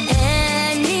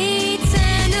an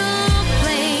eternal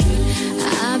flame? I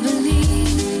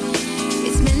believe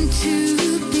it's meant to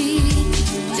be,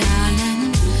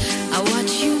 darling. I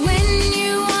watch you when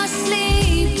you are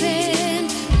sleeping.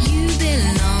 You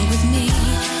belong with me.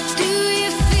 Do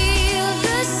you feel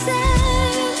the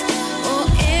same? Or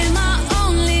am I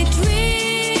only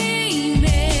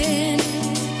dreaming?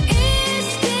 Is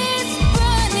this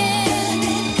burning an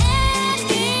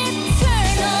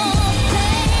eternal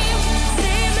flame?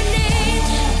 Say my name.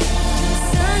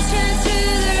 Sunshine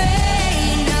through the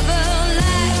rain of a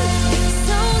life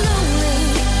so lonely,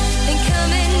 then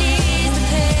come and ease the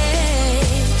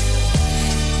pain.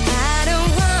 I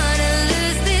don't wanna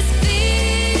lose this feeling.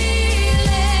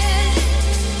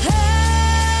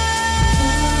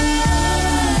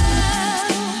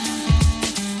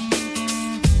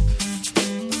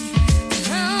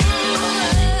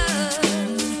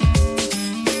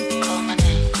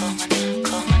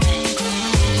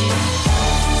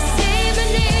 Say my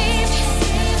name.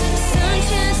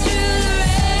 Sunshine through the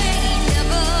rain of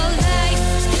a life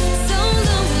so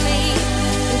lonely,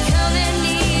 then come and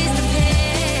ease the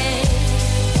pain.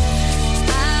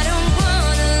 I don't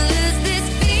wanna lose this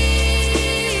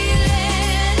feeling.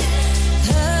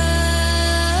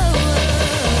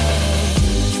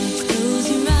 Close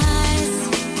your eyes,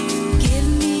 give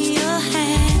me your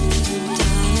hand,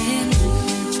 darling.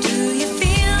 Do you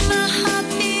feel my heart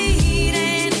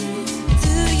beating?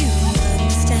 Do you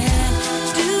understand?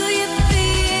 Do you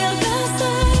feel the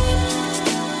same?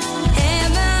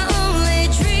 Am I only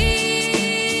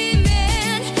dreaming?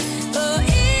 Or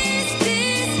is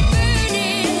this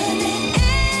burning an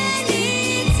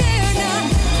eternal flame?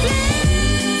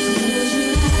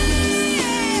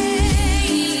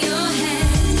 Your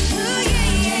hand,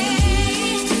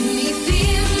 do you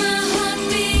feel my heart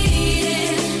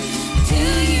beating? Do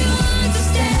you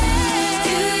understand?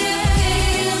 Do you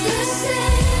feel the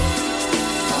same?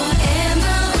 Or am I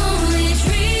only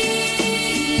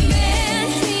dreaming?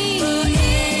 Or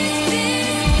is this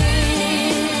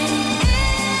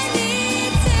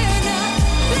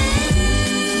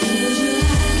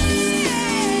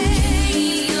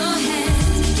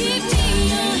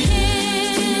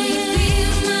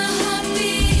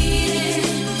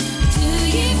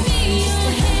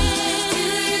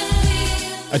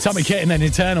Atomic Kitten and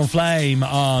Eternal Flame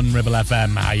on Ribble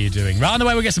FM. How you doing? Right on the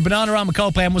way, we'll get some Banana Rama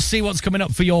Coldplay and we'll see what's coming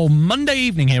up for your Monday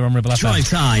evening here on Ribble FM. Drive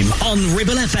Time on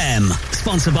Ribble FM.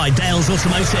 Sponsored by Dales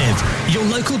Automotive, your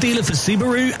local dealer for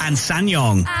Subaru and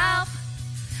SsangYong. I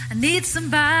need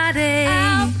somebody,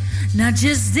 not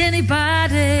just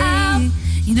anybody.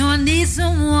 You know I need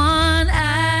someone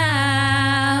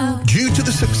out. Due to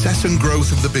the success and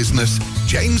growth of the business,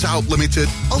 James Out Limited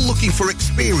are looking for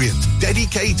experienced,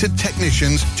 dedicated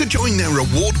technicians to join their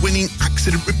award-winning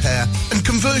accident repair and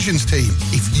conversions team.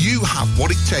 If you have what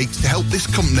it takes to help this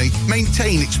company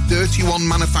maintain its 31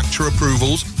 manufacturer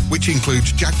approvals, which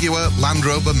includes Jaguar, Land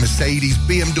Rover, Mercedes,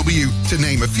 BMW, to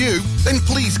name a few, then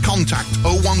please contact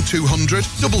 01200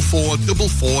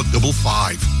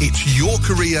 444455. It's your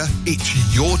career, it's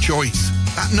your choice.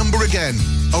 That number again,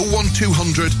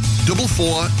 01200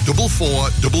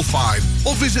 444455,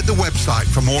 or visit the website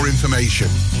for more information.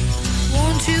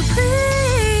 Won't you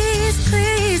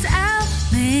please help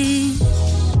me?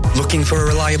 Looking for a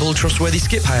reliable, trustworthy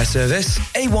skip hire service?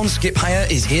 A1 Skip Hire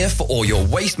is here for all your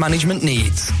waste management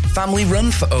needs. Family run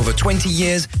for over 20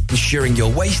 years, ensuring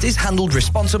your waste is handled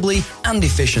responsibly and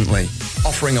efficiently.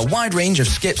 Offering a wide range of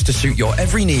skips to suit your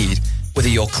every need. Whether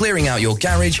you're clearing out your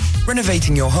garage,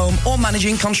 renovating your home, or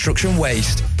managing construction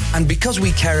waste. And because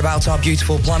we care about our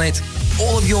beautiful planet,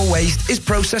 all of your waste is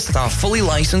processed at our fully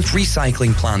licensed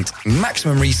recycling plant,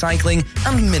 maximum recycling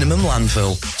and minimum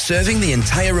landfill, serving the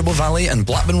entire Ribble Valley and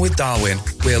Blackburn with Darwen.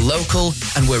 We're local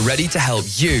and we're ready to help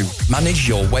you manage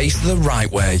your waste the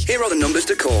right way. Here are the numbers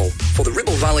to call. For the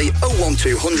Ribble Valley,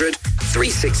 01200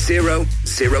 360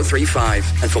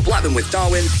 035. And for Blackburn with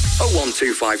Darwen,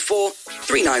 01254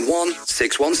 391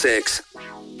 616.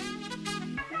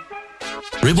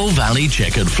 Ribble Valley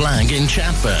Checkered Flag in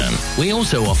Chatburn. We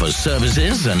also offer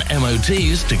services and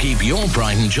MOTs to keep your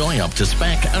pride and joy up to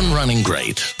spec and running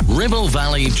great. Ribble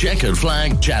Valley Checkered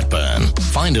Flag, Chatburn.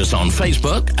 Find us on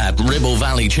Facebook at Ribble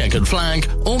Valley Checkered Flag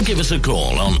or give us a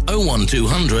call on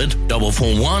 01200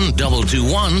 441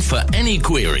 221 for any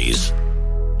queries.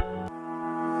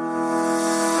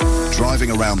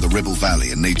 Driving around the Ribble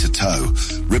Valley and need to tow?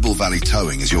 Ribble Valley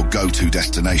Towing is your go-to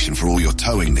destination for all your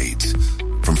towing needs.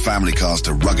 From family cars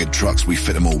to rugged trucks, we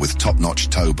fit them all with top-notch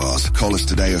tow bars. Call us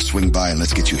today or swing by and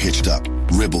let's get you hitched up.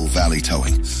 Ribble Valley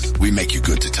Towing. We make you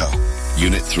good to tow.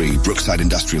 Unit 3, Brookside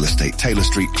Industrial Estate, Taylor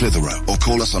Street, Clitheroe. Or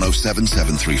call us on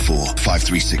 07734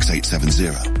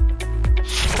 536870.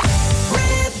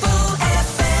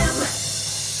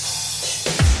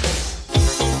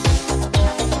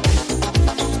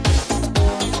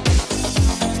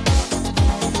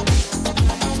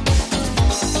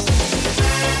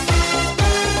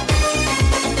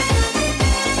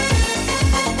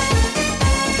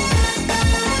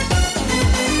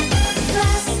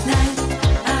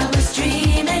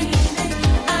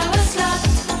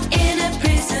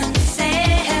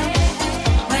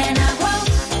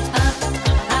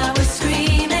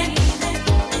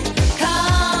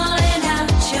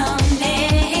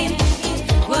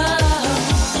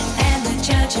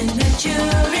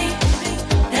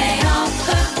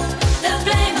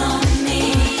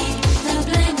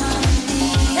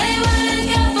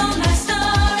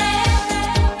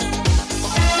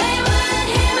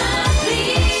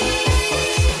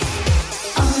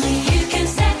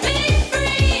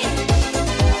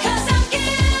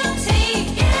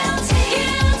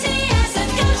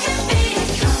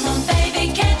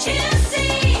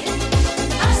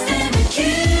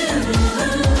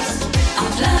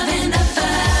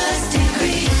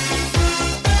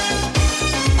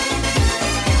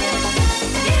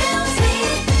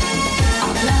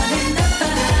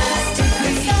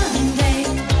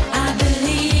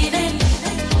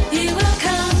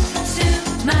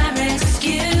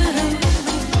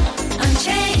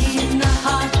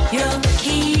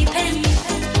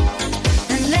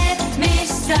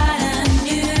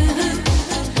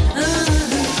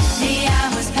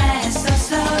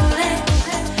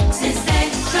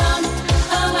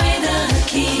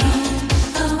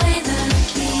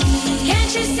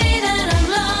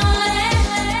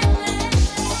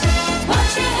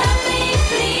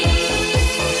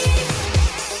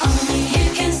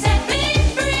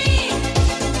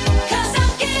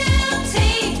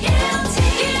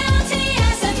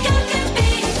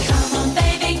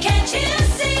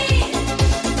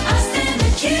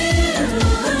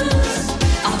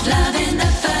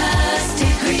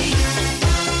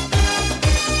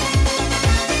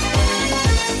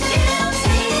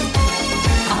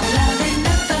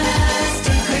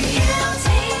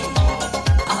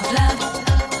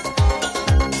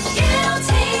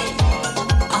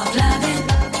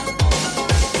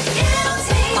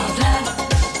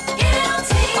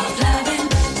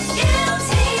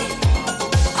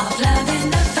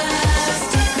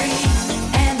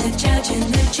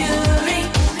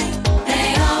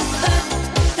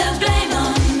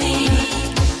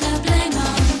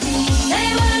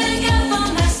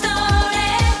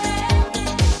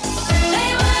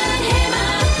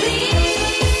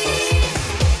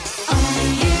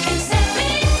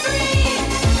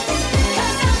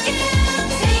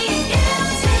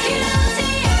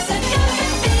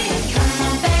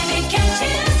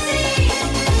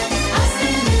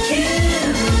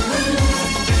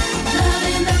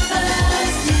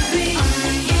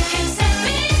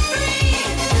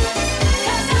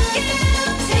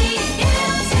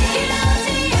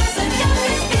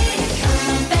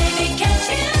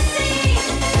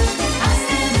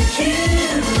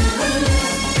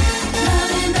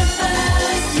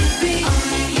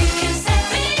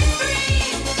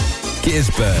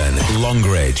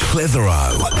 Longridge,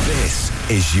 Clitheroe. This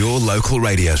is your local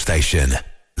radio station.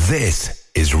 This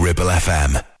is Ribble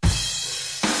FM.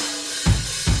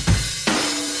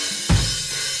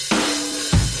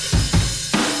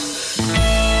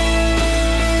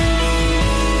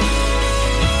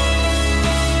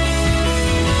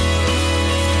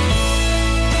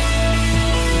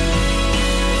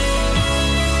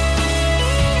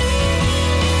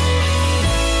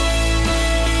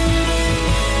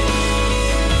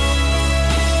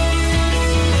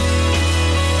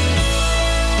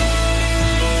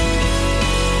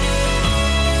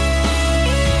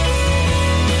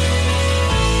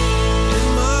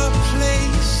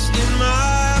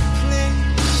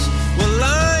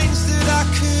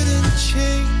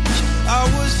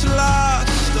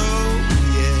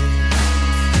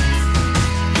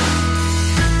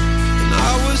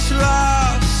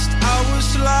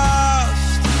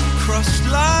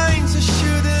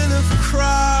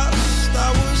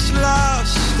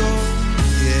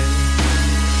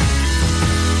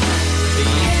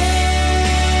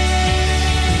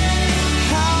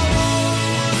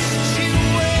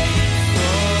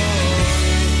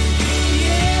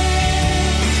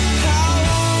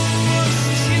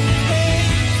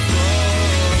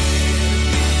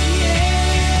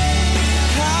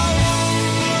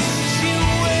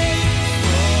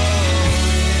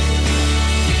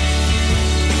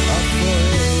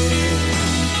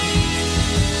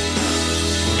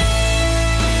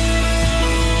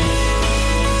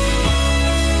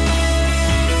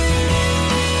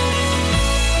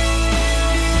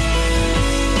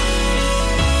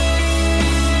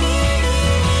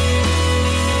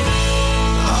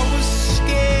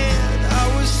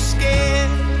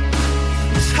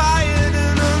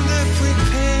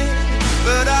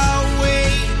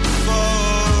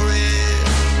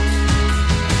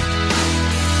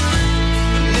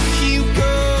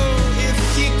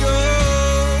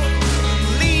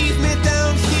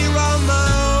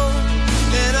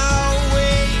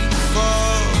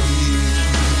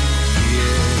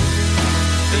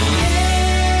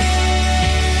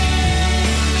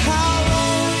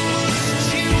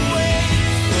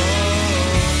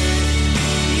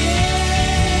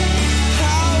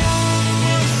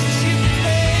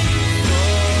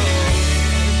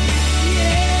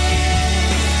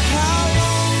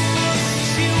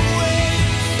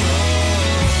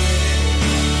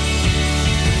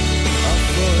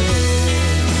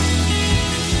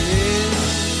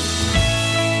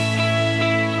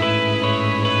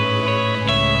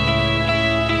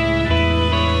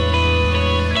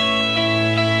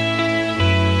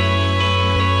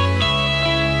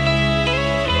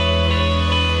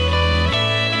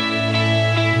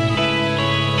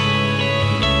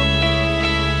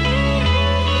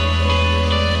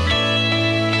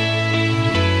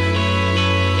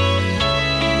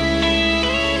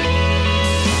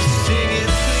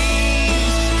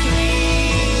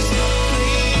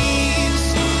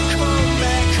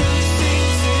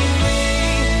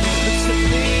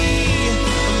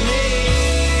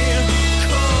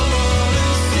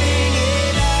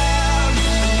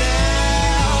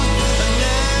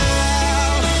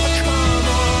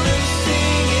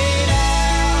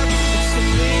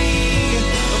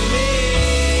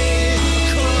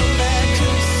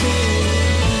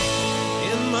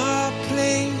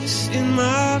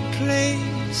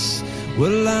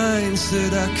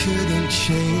 that I couldn't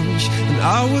change, and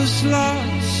I was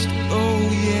lost, oh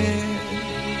yeah,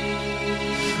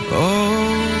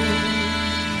 oh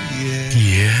yeah.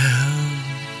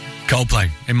 Yeah. Coldplay,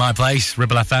 In My Place,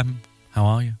 Ribble FM. How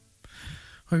are you?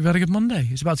 Hope you've had a good Monday.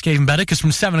 It's about to get even better because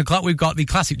from 7 o'clock we've got the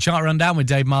classic chart rundown with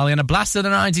Dave Marley, and a blast of the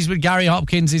 90s with Gary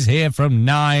Hopkins is here from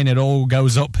 9. It all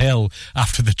goes uphill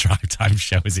after the drive time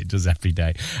show as it does every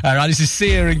day. All right, this is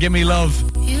Sia and Give Me Love.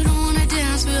 You don't want to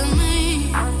dance with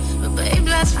me, but babe,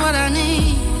 that's what I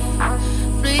need.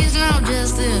 Please not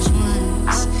just this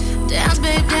once. Dance,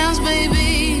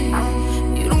 baby.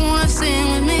 You don't want to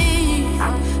sing with me,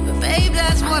 but babe,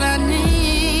 that's what I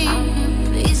need.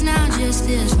 Please not just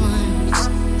this once.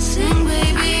 Sing,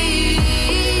 baby.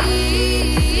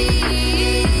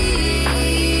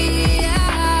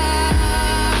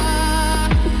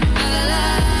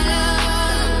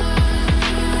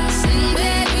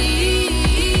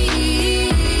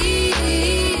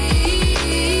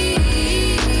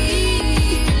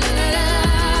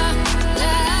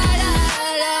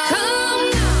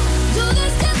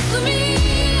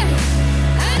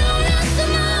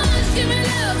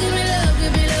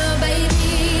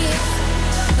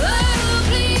 Oh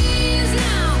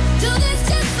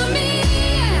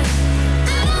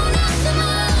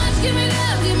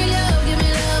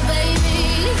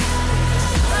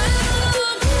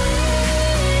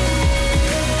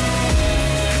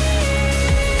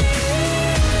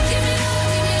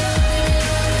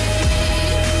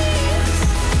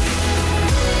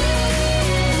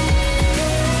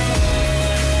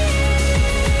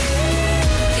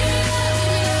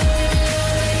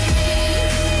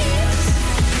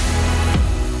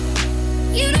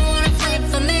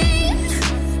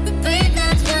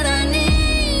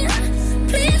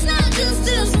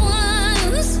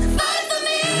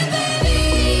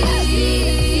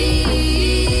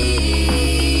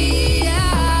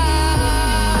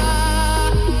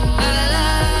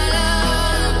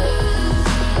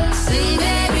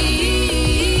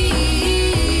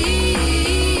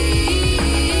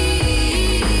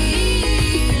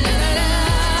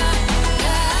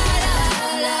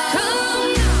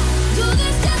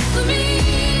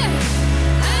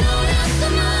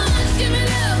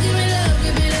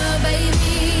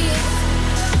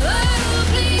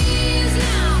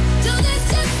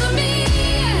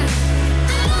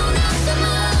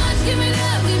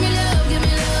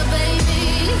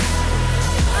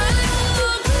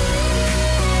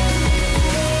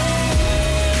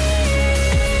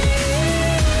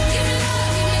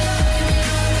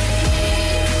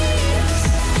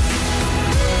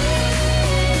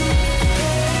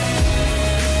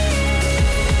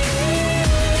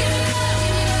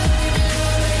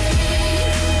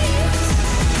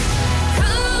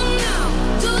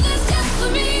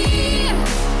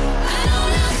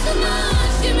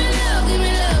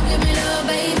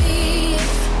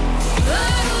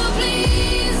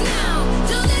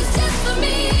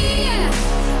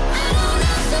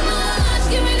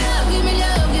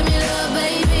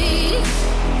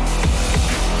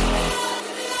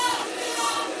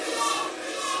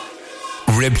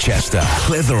Ribchester,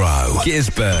 Clitheroe,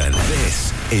 Gisburn.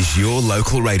 This is your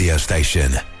local radio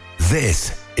station.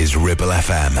 This is Ribble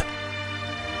FM.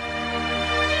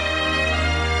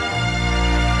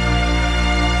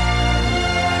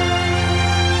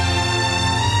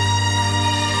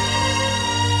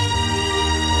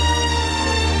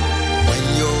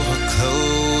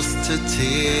 To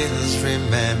tears,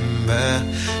 remember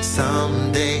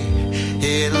someday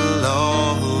it'll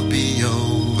all be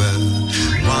over.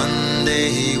 One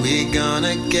day we're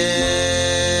gonna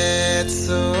get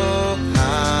so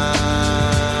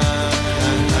high.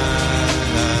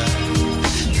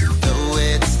 Though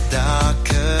it's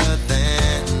darker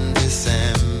than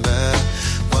December,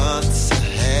 what's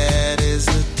ahead is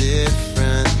a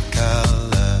different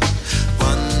color.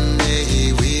 One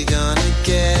day we're gonna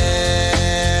get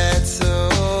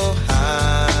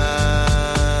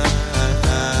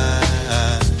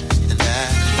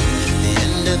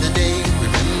the day,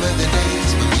 remember the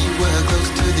days when we were close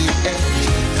to the edge.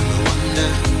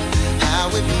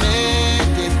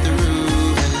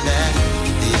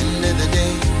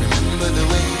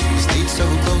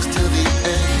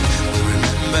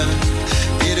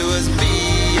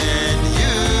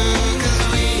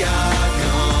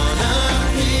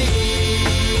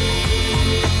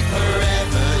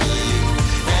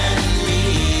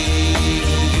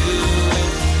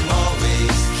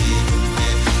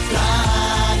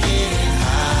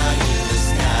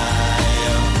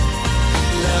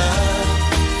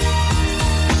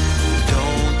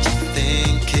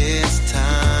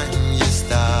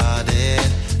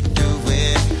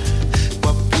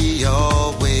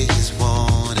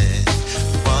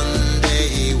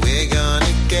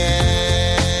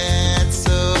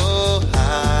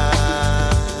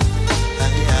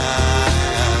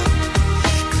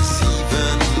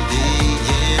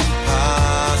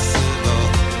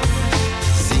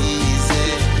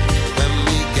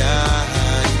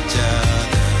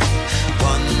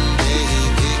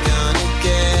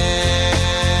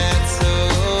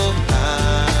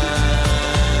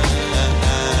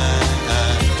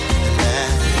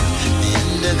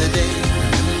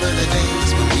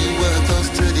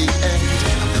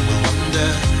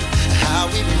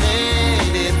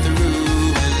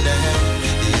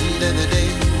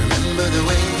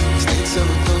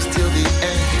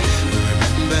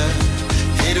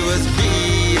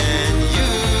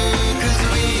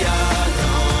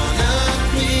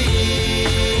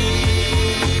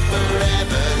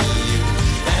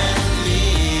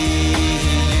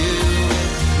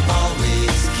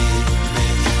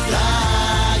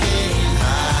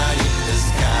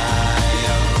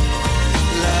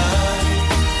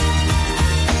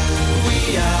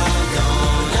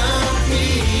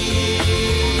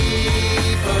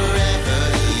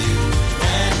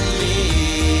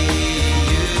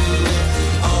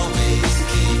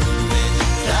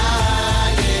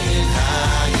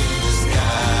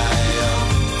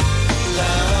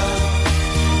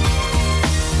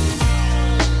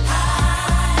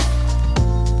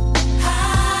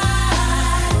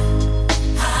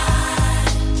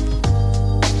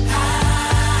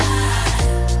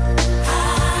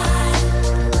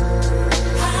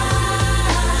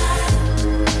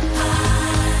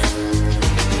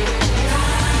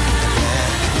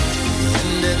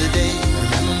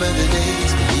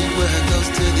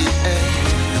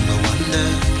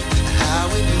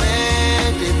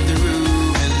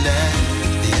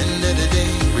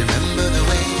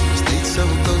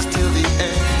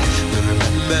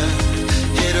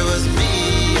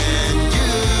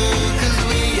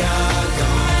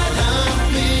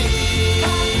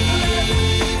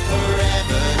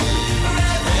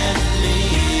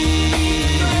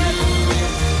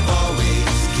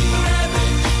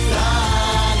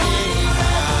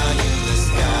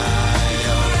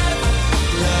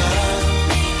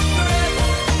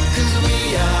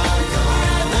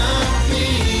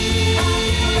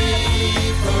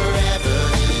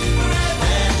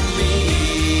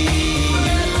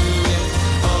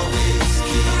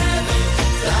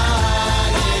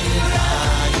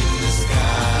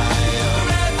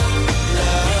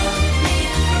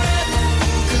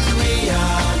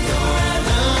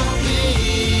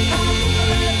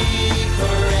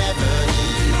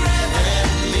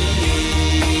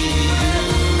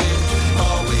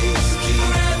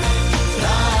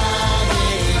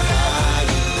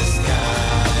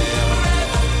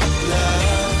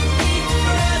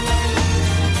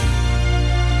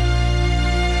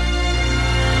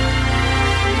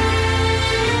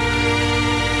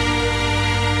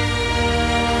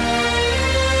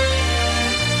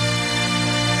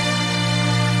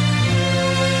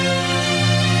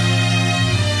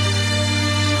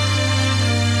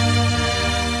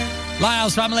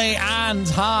 Lighthouse family, and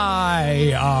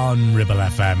hi on Ribble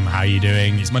FM. How are you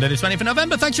doing? It's Monday the 20th of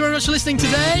November. Thanks very much for listening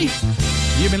today.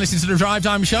 You've been listening to the Drive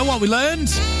Time Show. What we learned?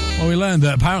 Well, we learned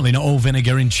that apparently not all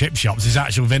vinegar in chip shops is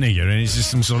actual vinegar, and it's just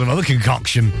some sort of other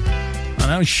concoction. I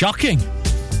know, shocking.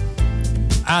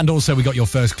 And also we got your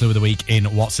first clue of the week in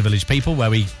What's the Village People,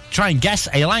 where we try and guess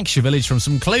a Lancashire village from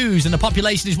some clues, and the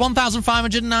population is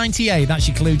 1,598. That's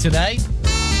your clue today.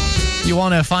 You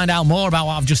want to find out more about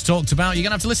what I've just talked about, you're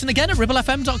going to have to listen again at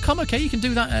ribblefm.com, OK? You can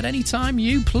do that at any time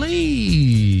you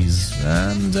please.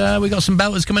 And we got some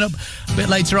belters coming up a bit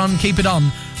later on. Keep it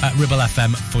on at Ribble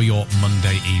FM for your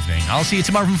Monday evening. I'll see you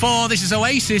tomorrow from 4. This is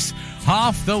Oasis,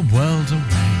 Half the World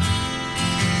Away.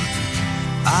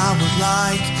 I would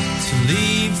like to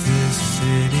leave this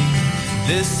city.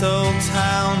 This old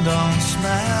town don't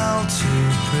smell too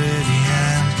pretty,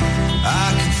 and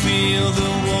I can feel the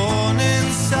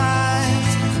warning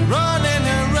signs running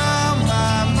around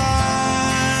my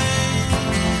mind.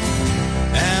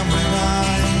 And when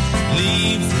I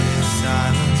leave this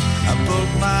island, I book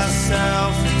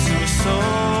myself into a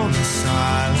soul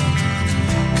asylum,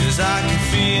 'cause I can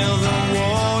feel the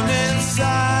warning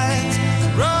signs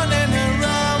running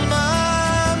around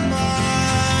my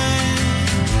mind.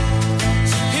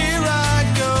 So here I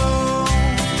go,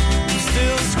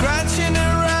 still scratching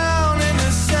around in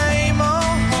the same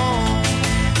old hole.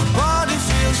 My body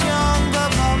feels young,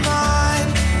 but my mind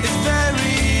is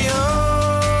very old.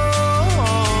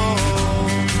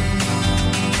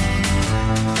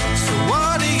 So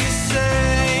what do you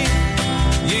say?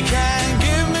 You can't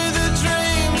give me the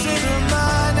dreams that are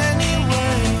mine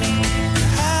anyway.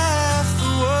 Half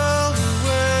the world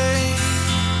away,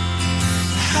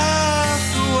 half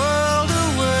the world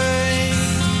away,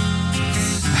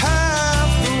 half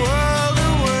the world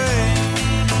away.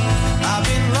 I've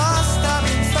been lost, I've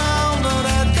been found, but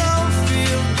I don't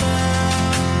feel bound.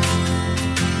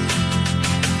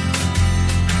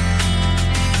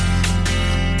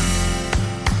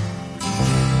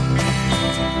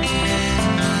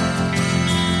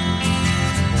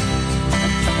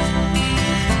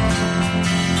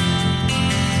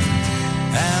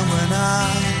 And when I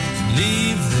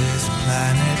leave this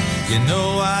planet, you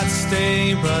know I'd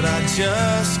stay, but I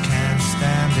just can't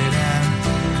stand it. And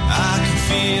I can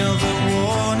feel the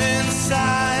warning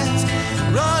signs